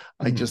do.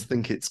 I Mhm. just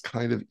think it's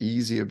kind of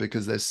easier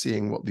because they're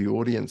seeing what the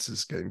audience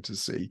is going to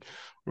see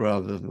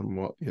rather than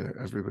what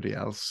everybody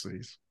else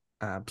sees.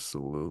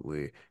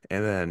 Absolutely.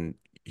 And then,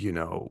 you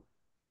know,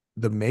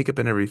 the makeup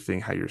and everything,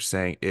 how you're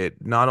saying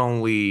it, not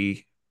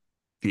only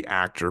the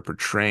actor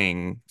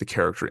portraying the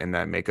character in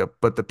that makeup,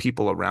 but the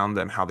people around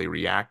them, how they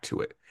react to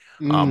it.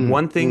 Mm,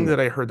 One thing mm. that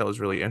I heard that was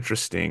really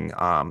interesting,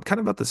 kind of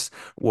about this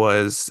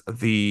was I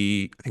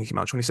think it came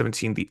out in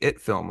 2017, the It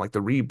film, like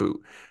the reboot.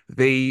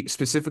 They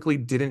specifically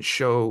didn't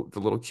show the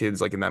little kids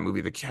like in that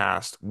movie, the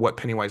cast, what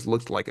Pennywise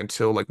looked like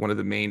until like one of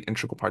the main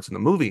integral parts in the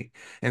movie.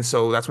 And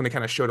so that's when they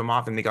kind of showed them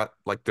off and they got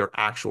like their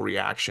actual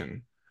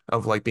reaction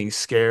of like being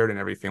scared and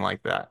everything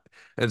like that.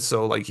 And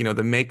so like,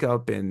 the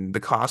makeup and the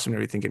costume and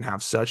everything can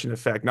have such an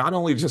effect, not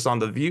only just on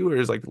the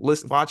viewers like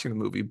watching the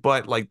movie,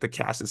 but like the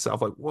cast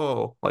itself, like,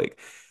 whoa, like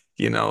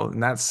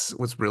and that's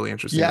what's really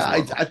interesting Yeah,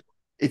 as well.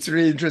 it's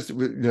really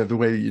interesting, the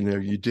way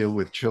you deal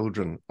with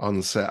children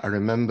on set. I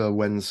remember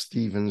when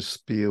Steven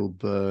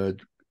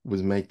Spielberg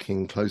was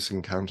making Close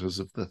Encounters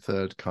of the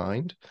Third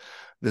Kind.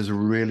 There's a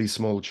really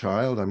small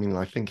child. I mean,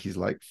 I think he's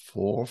like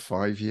 4 or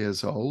 5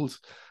 years old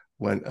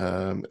when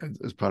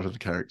as part of the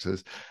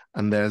characters,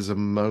 and there's a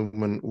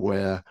moment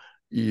where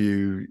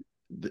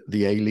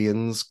the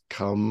aliens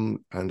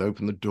come and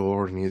open the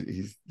door, and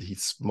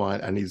he's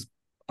smile and his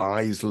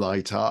eyes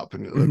light up,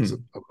 and it looks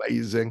Mhm.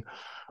 amazing.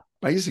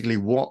 Basically,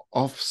 what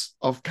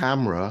off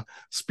camera,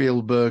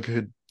 Spielberg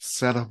had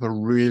set up a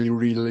really,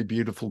 really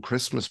beautiful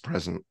Christmas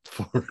present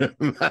for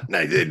him. And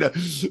I did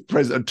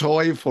a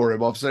toy for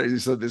him off.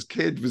 So this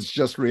kid was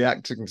just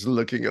reacting to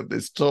looking at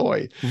this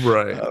toy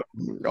Right.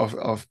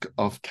 um,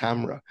 off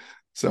camera.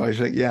 So I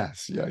think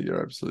yes, yeah,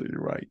 you're absolutely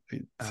right.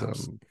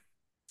 It's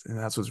And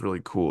that's what's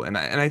really cool. And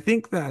I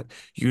think that,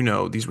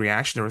 these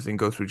reactions and everything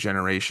go through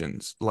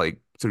generations,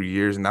 like through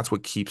years, and that's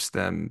what keeps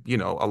them,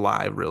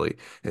 alive really.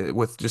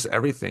 With just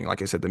everything.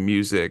 Like I said, the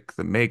music,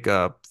 the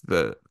makeup,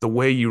 the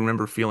way you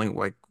remember feeling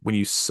like when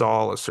you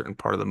saw a certain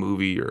part of the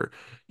movie or,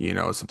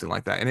 something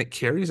like that. And it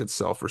carries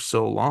itself for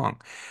so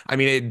long. I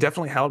mean, it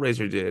definitely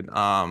Hellraiser did.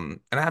 And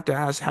I have to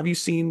ask, have you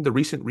seen the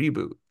recent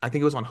reboot? I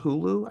think it was on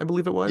Hulu, I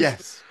believe it was.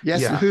 yes,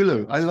 Yeah.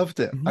 Hulu. I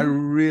loved it. I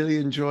Mhm. really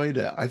enjoyed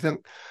it. I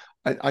think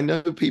I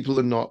know people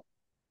are not.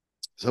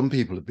 Some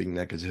people have been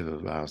negative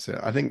about it.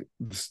 I think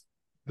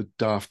the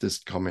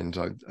daftest comment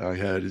I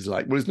heard is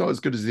like, well, it's not as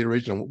good as the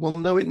original. Well,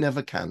 no, it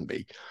never can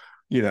be.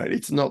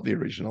 It's not the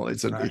original.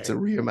 It's a Right.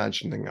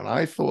 reimagining, and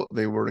I thought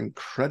they were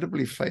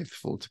incredibly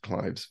faithful to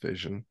Clive's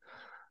vision.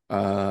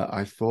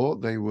 I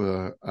thought they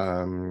were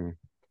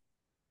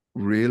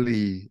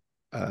really,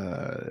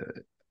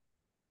 and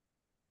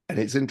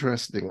it's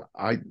interesting.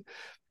 I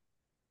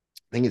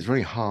think it's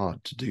very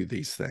hard to do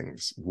these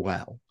things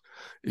well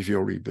if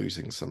you're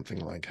rebooting something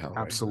like Hellraiser,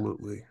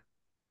 Absolutely.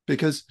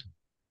 because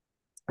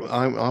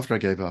after I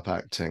gave up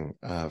acting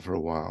for a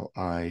while,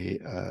 I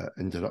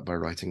ended up by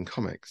writing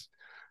comics,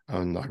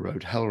 and I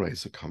wrote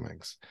Hellraiser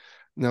comics.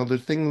 Now the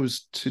thing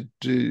was to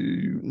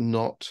do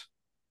not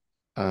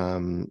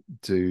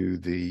do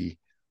the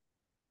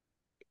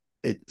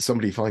it.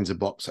 Somebody finds a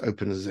box,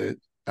 opens it,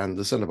 and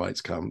the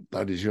Cenobites come.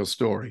 That is your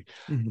story.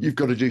 Mhm. You've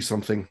got to do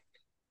something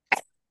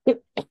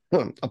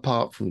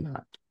apart from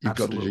that. You've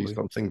got to do Absolutely.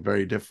 something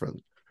very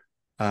different.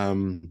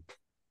 Um,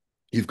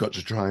 you've got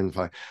to try and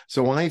find.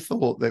 So I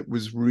thought that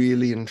was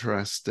really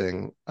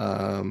interesting.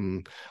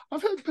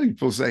 I've heard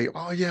people say,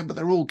 "Oh yeah, but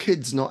they're all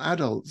kids, not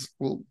adults."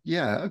 Well,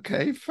 yeah,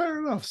 okay, fair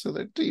enough. So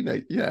they're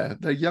teenage. Yeah,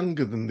 they're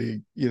younger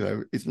than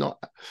It's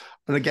not.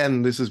 And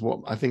again, this is what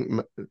I think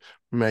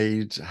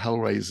made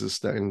Hellraiser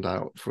stand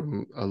out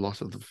from a lot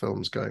of the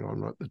films going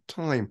on at the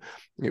time.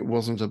 It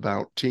wasn't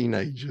about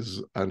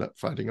teenagers and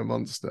fighting a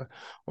monster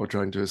or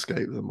trying to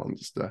escape the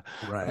monster.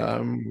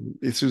 Right.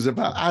 This was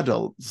about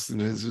adults, and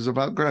this was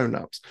about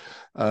grown-ups.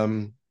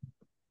 Um,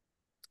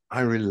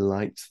 I really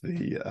liked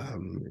the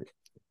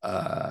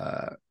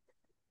uh,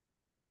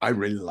 I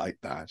really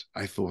liked that.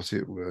 I thought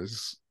it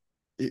was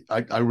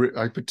I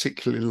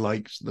particularly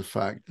liked the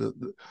fact that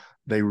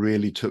they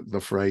really took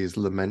the phrase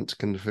lament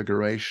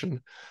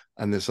configuration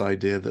and this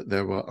idea that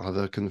there were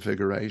other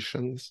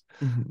configurations.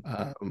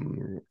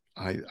 Mhm.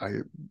 I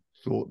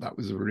thought that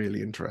was a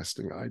really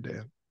interesting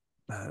idea.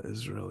 That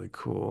is really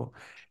cool.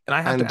 And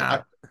I have to And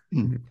add,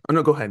 oh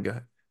no, go ahead, go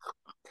ahead.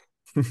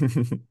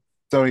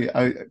 sorry,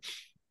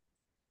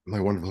 my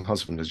wonderful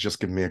husband has just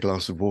given me a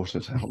glass of water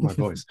to help my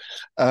voice.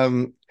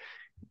 Um,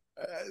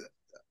 uh,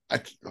 I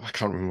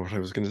can't remember what I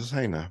was going to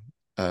say now.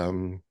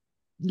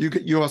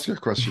 You ask your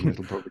question,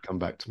 it'll probably come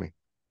back to me.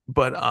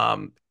 But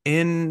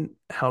in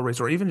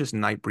Hellraiser or even just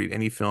Nightbreed,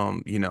 any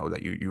film,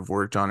 that you've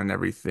worked on and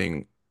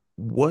everything,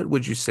 what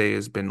would you say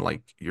has been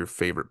like your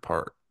favorite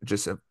part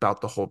just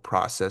about the whole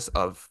process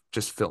of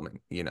just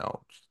filming, it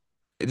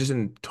just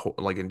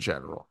like in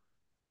general.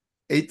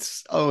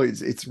 It's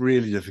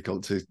really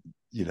difficult to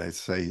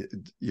say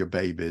your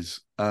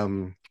babies.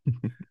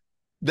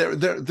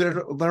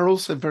 They're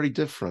also very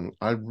different.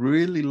 I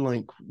really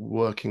like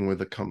working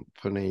with a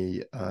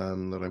company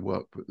that I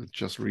worked with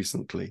just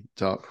recently,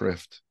 Dark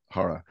Rift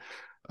Horror,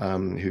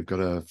 who've got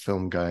a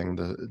film going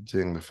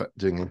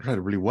doing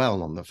incredibly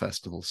well on the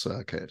festival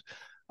circuit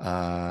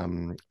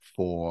um,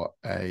 for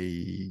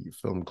a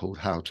film called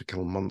How to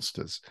Kill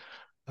Monsters.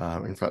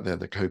 In fact, they're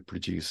the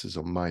co-producers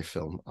on my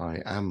film,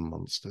 I Am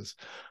Monsters.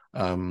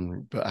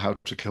 But How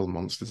to Kill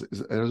Monsters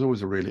is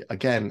always a really,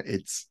 again,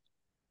 it's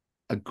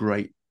a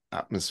great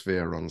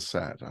atmosphere on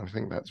set. I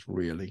think that's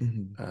really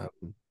Mhm.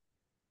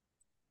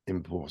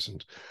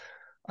 important.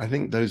 I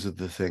think those are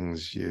the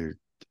things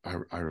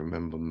I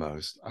remember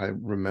most. I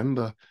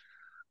remember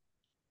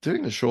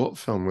doing a short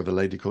film with a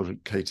lady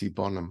called Katie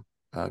Bonham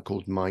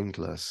called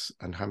Mindless,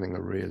 and having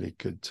a really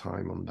good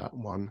time on that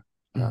one.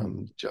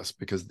 Mhm. Just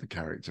because the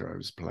character I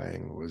was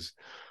playing was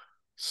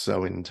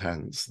so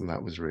intense, and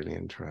that was really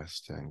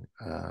interesting.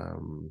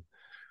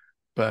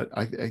 But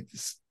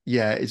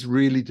yeah, it's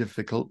really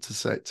difficult to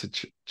say to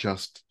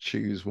just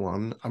choose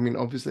one. I mean,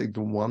 obviously,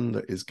 the one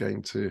that is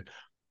going to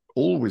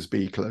always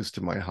be close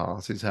to my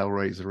heart is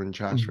Hellraiser and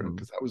Chatterer, Mhm.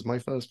 because that was my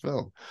first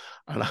film,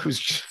 and I was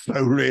just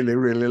so really,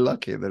 really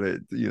lucky that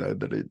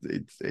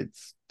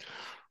it's.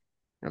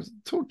 I was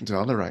talking to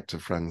other actor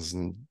friends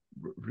and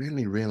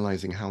really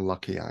realizing how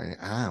lucky I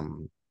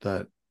am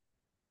that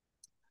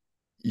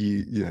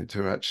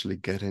to actually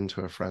get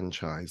into a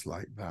franchise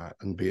like that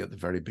and be at the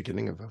very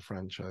beginning of a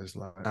franchise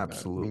like that. I mean,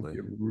 Absolutely.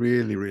 you're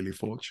really, really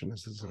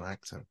fortunate as an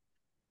actor.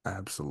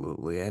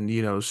 Absolutely.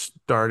 And,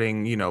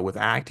 starting, with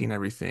acting and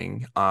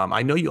everything,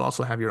 I know you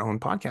also have your own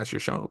podcast, your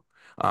show,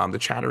 The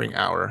Chattering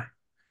Hour.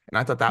 And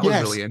I thought that was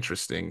really Yes.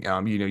 interesting.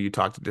 You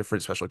talked to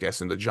different special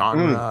guests in the Mm.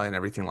 genre and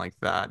everything like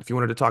that. If you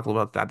wanted to talk a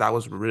little about that, that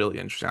was really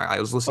interesting. I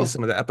was listening to Oh,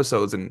 some of the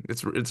episodes, and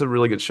it's a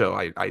really good show.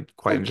 I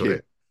quite thank enjoy you.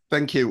 it.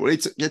 Thank you. Well,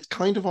 it's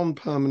kind of on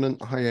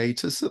permanent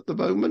hiatus at the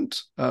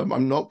moment.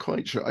 I'm not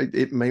quite sure.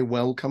 It may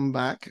well come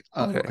back.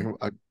 Okay.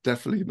 I'm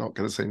definitely not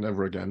going to say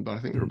never again, but I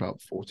think there are Mhm.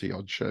 about 40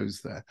 odd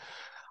shows there.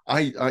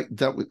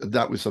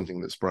 That was something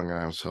that sprung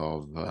out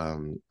of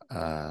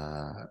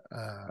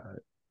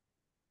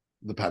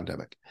the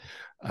pandemic,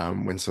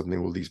 when suddenly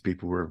all these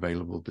people were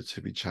available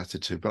to be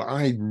chatted to. But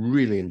I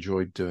really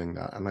enjoyed doing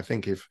that, and I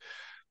think if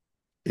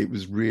it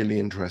was really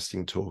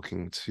interesting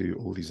talking to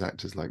all these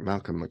actors like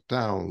Malcolm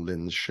McDowell,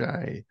 Lynn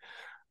Shay,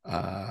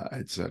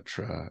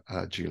 etc.,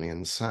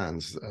 Julian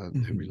Sands, who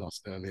we Mhm.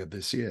 lost earlier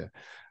this year.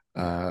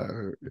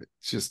 Uh,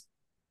 it's just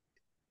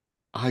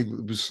I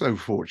was so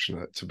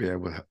fortunate to be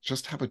able to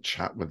just have a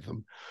chat with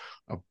them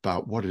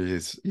about what it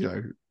is,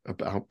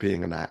 about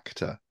being an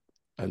actor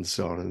and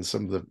so on, and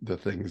some of the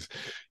things,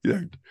 you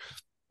know,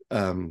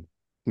 um,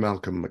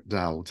 Malcolm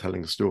McDowell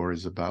telling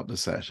stories about the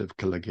set of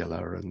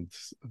Caligula and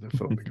the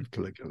filming of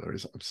Caligula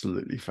is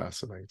absolutely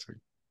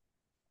fascinating.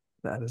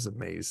 That is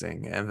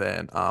amazing. And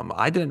then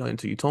I didn't know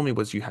until you told me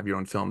was you have your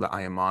own film, The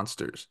I Am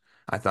Monsters.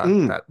 I thought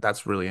Mm.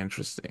 that's really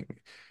interesting.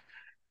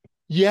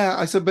 Yeah,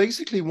 I so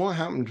basically what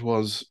happened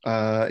was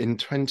in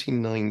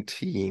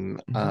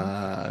 2019,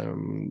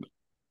 Hmm.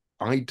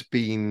 I'd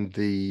been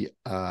the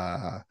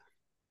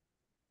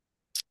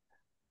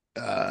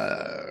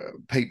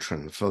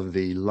patron for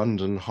the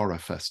London Horror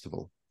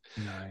Festival,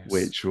 Nice.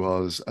 which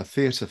was a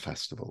theatre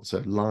festival.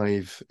 So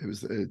live,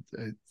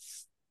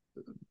 it's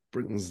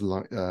Britain's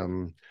like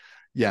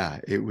yeah,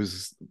 it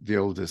was the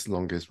oldest,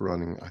 longest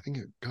running. I think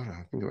it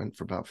went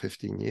for about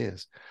 15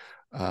 years.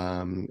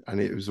 And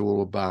it was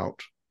all about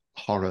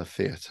horror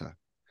theatre.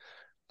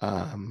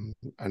 And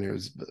it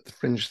was the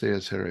Fringe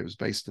Theatre. It was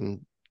based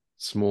in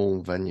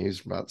small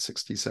venues, about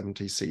 60,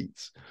 70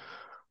 seats.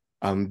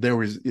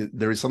 There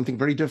is something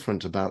very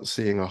different about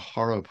seeing a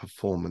horror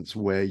performance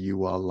where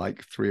you are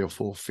like 3 or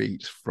 4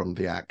 feet from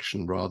the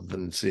action rather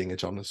than seeing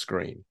it on a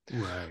screen.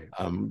 Right.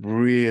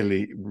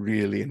 Really,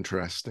 really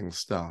interesting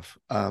stuff.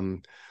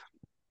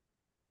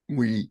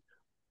 We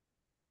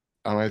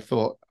and I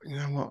thought, you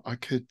know what, I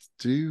could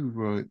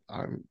do.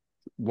 I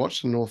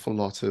watched an awful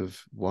lot of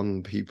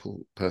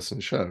person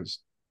shows,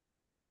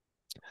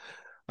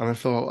 and I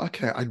thought,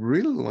 okay, I'd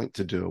really like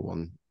to do a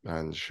one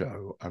man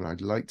show, and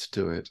I'd like to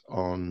do it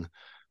on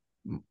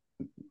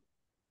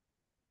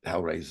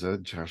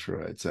Hellraiser,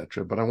 Joshua,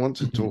 etc. But I want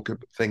to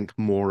Mhm. think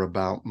more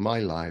about my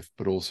life,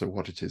 but also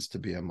what it is to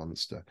be a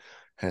monster.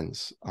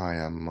 Hence, I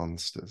Am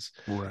Monsters,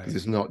 because Right.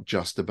 it's not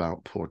just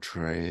about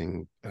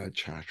portraying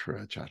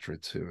Chatterer, Chatterer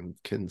 2, and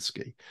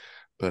Kinski,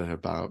 but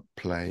about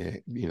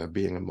playing,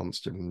 being a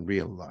monster in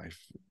real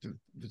life.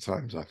 The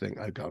times I think,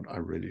 oh God, I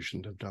really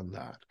shouldn't have done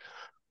that.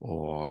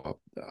 Or,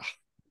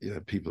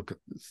 people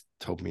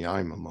told me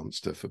I'm a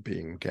monster for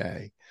being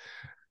gay.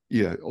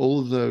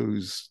 All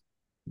those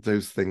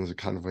things are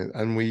kind of,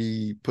 and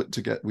we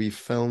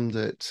filmed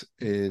it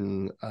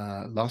in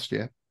last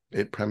year.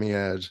 It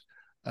premiered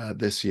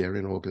this year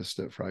in August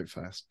at Fright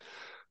Fest.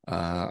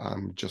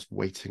 I'm just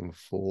waiting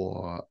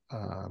for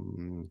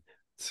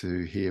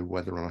to hear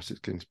whether or not it's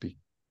going to be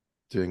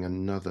doing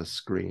another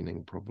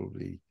screening,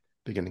 probably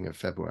beginning of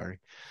February,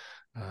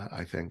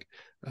 I think,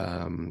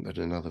 at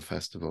another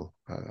festival.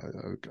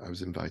 I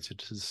was invited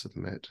to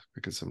submit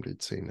because somebody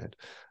had seen it.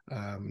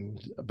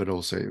 But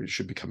also, it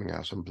should be coming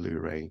out on Blu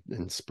ray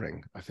in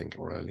spring, I think,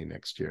 or early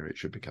next year. It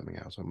should be coming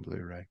out on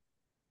Blu ray.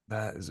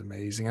 That is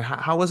amazing. And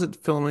how was it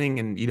filming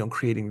and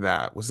creating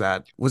that? Was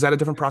that a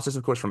different process,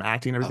 of course, from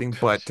acting and Oh, everything,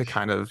 God. but to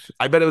kind of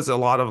I bet it was a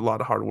lot of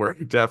hard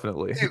work,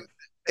 definitely.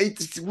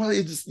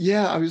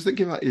 I was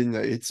thinking about,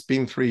 it's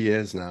been 3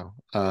 years now.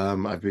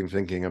 I've been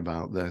thinking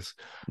about this.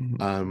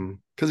 Mhm.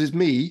 Because it's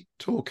me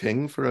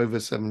talking for over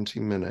 70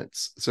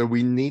 minutes. So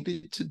we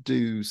needed to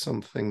do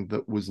something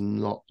that was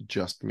not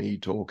just me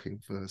talking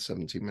for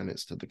 70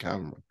 minutes to the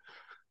camera.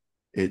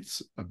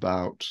 It's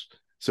about,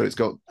 so it's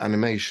got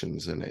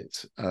animations in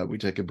it. We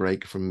take a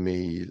break from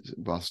me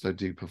whilst I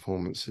do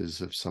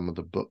performances of some of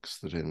the books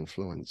that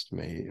influenced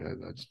me. I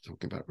was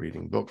talking about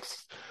reading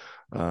books.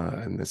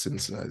 In this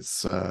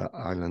instance,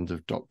 Island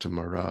of Dr.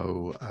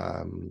 Moreau,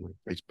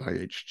 it's by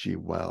H.G.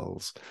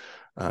 Wells,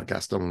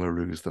 Gaston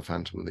Leroux's The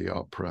Phantom of the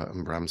Opera,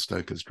 and Bram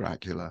Stoker's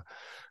Dracula.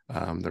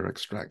 There are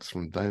extracts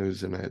from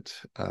those in it,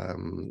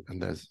 and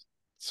there's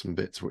some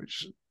bits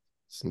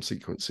some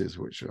sequences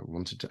which I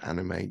wanted to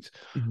animate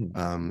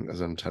Mhm. as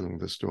I'm telling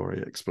the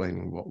story,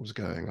 explaining what was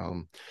going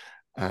on.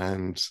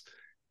 And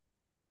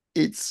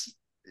it's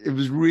it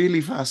was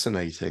really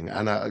fascinating.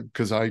 And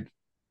because I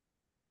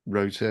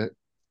wrote it,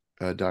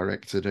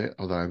 directed it,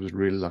 although I was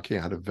really lucky.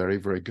 I had a very,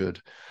 very good,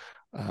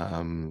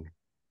 um,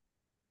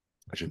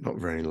 actually not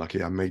very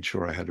lucky. I made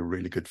sure I had a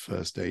really good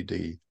first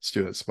AD,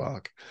 Stuart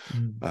Spark,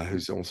 Mhm.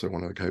 who's also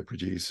one of the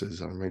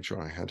co-producers. I made sure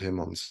I had him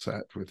on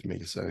set with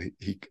me. So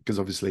because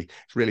obviously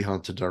it's really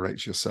hard to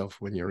direct yourself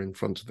when you're in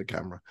front of the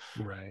camera.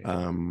 Right.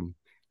 Um,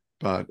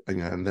 but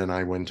and then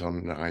I went on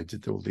and I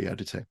did all the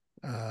editing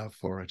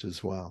for it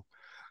as well.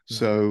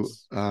 So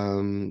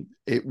Nice.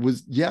 it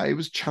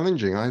was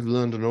challenging. I've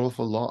learned an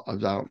awful lot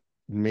about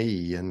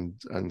me and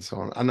so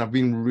on, and I've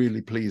been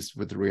really pleased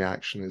with the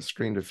reaction. It's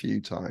screened a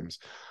few times,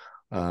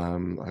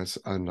 and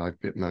I've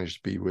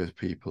managed to be with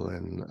people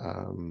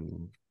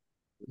in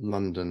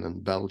London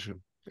and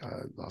Belgium.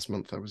 Last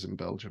month I was in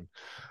Belgium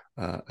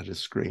at a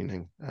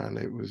screening, and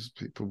it was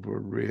people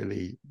were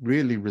really,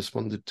 really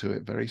responded to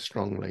it very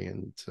strongly,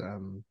 and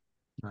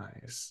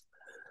Nice.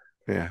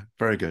 yeah,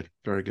 very good,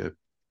 very good.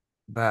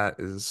 That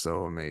is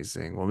so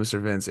amazing. Well,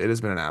 Mr. Vince, it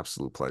has been an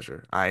absolute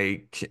pleasure.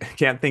 I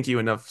can't thank you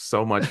enough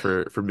so much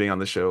for being on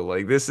the show.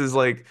 Like this is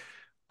like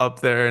up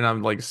there, and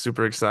I'm like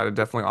super excited.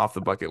 Definitely off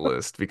the bucket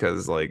list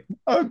because like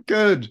Oh,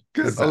 good,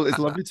 good. because Oh, it's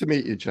lovely to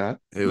meet you, Chad.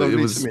 it Lovely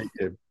to was meet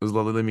you.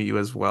 lovely to meet you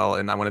as well.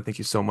 And I want to thank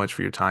you so much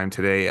for your time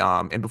today.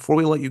 And before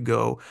we let you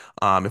go,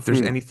 if there's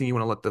Mm, anything you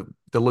want to let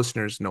the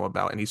listeners know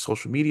about, any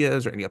social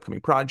medias or any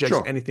upcoming projects,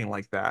 sure. anything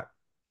like that.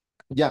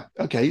 Yeah.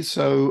 Okay.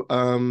 So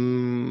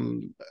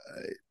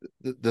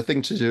the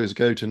thing to do is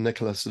go to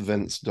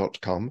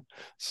nicholasvince.com,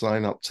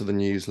 sign up to the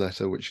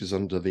newsletter, which is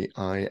under the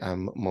I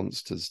Am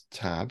Monsters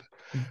tab.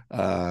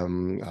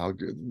 I'll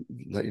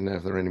let you know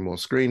if there are any more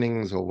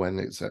screenings or when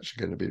it's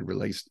actually going to be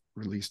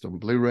released on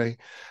Blu-ray.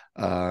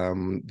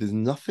 There's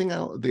nothing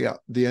out.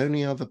 The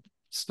only other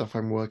stuff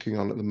I'm working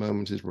on at the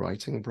moment is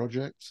writing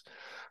projects.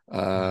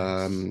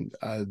 Nice.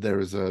 There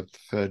is a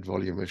third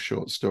volume of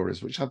short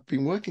stories, which I've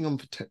been working on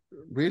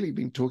really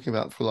been talking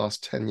about for the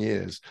last 10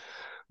 years.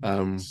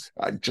 Nice.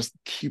 I just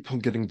keep on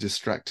getting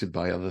distracted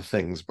by other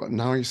things, but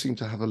now I seem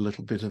to have a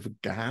little bit of a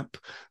gap.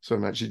 So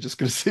I'm actually just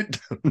going to sit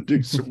down and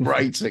do some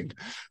writing.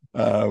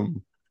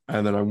 Um,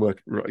 and then I'm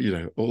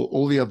working,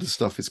 all the other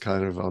stuff is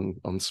kind of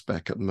on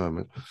spec at the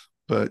moment.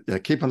 But yeah,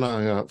 keep an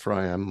eye out for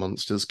I Am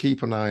Monsters.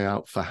 Keep an eye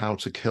out for How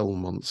to Kill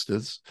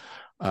Monsters,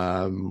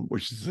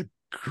 which is a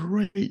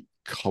great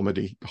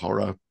comedy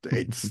horror.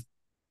 It's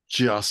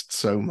just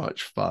so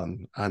much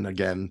fun. And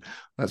again,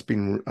 that's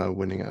been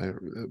winning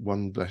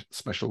one best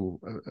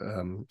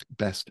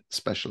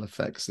special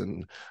effects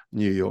in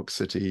New York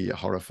City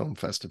Horror Film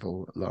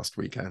Festival last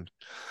weekend.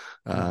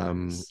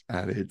 Nice.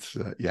 And it's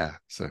yeah,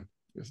 so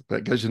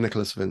but go to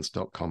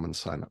nicholasvince.com and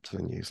sign up to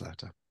the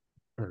newsletter.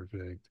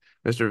 Perfect.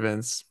 Mr.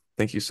 Vince,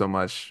 thank you so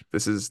much.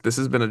 This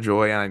has been a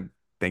joy, and I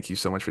thank you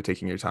so much for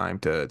taking your time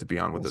to be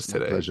on with us It's my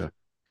today. pleasure.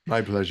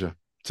 My pleasure.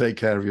 Take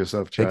care of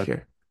yourself, Take Chad.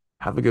 care.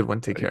 Have a good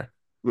one. Take care.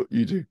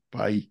 You do.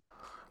 Bye.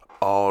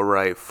 All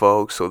right,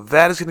 folks. So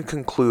that is going to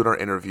conclude our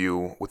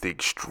interview with the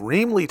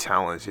extremely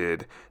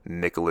talented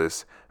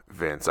Nicholas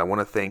Vince. I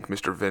want to thank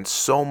Mr. Vince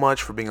so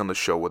much for being on the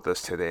show with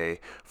us today,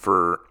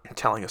 for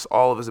telling us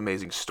all of his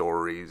amazing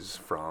stories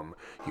from,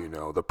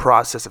 the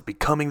process of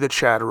becoming the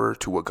Chatterer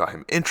to what got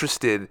him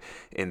interested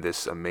in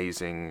this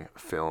amazing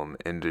film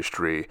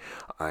industry.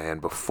 And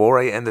before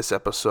I end this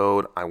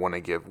episode, I want to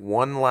give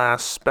one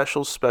last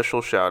special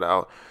shout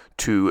out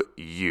to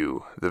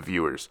you, the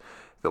viewers,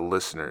 the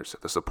listeners,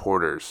 the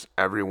supporters,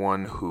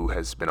 everyone who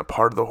has been a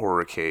part of the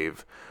Horror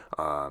Cave,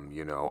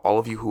 all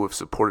of you who have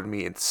supported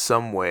me in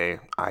some way.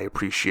 I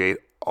appreciate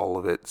all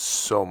of it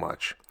so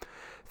much.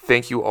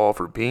 Thank you all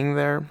for being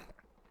there.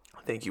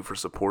 Thank you for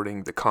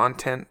supporting the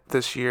content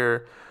this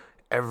year.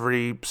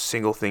 Every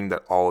single thing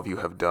that all of you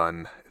have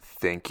done,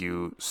 thank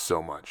you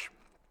so much.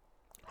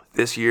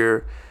 This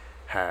year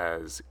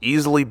has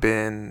easily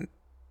been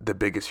the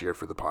biggest year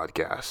for the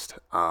podcast.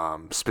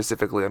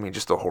 Specifically, I mean,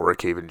 just the Horror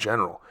Cave in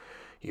general.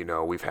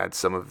 We've had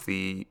some of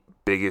the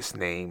biggest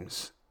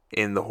names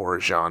in the horror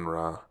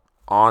genre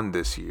on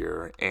this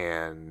year,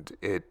 and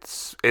it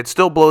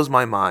still blows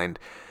my mind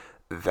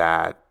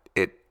that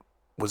it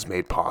was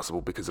made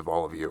possible because of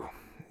all of you.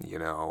 You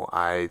know,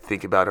 I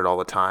think about it all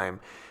the time,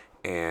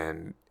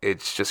 and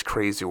it's just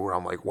crazy where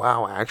I'm like,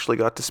 wow, I actually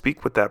got to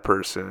speak with that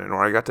person,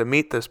 or I got to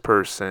meet this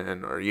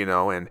person, or, you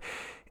know, and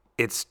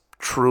it's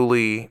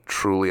truly,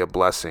 truly a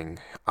blessing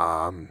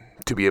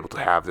to be able to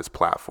have this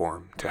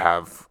platform, to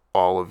have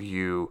all of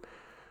you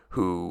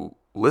who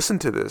listen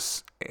to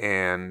this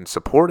and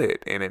support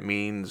it, and it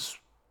means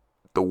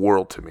the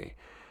world to me.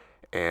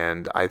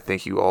 And I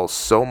thank you all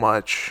so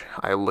much.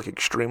 I look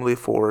extremely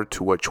forward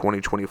to what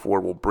 2024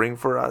 will bring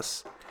for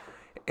us,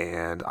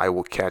 and I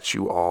will catch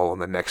you all on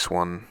the next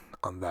one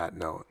on that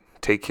note.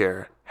 Take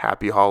care.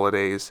 Happy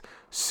holidays.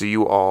 See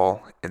you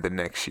all in the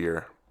next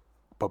year.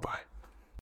 Bye-bye.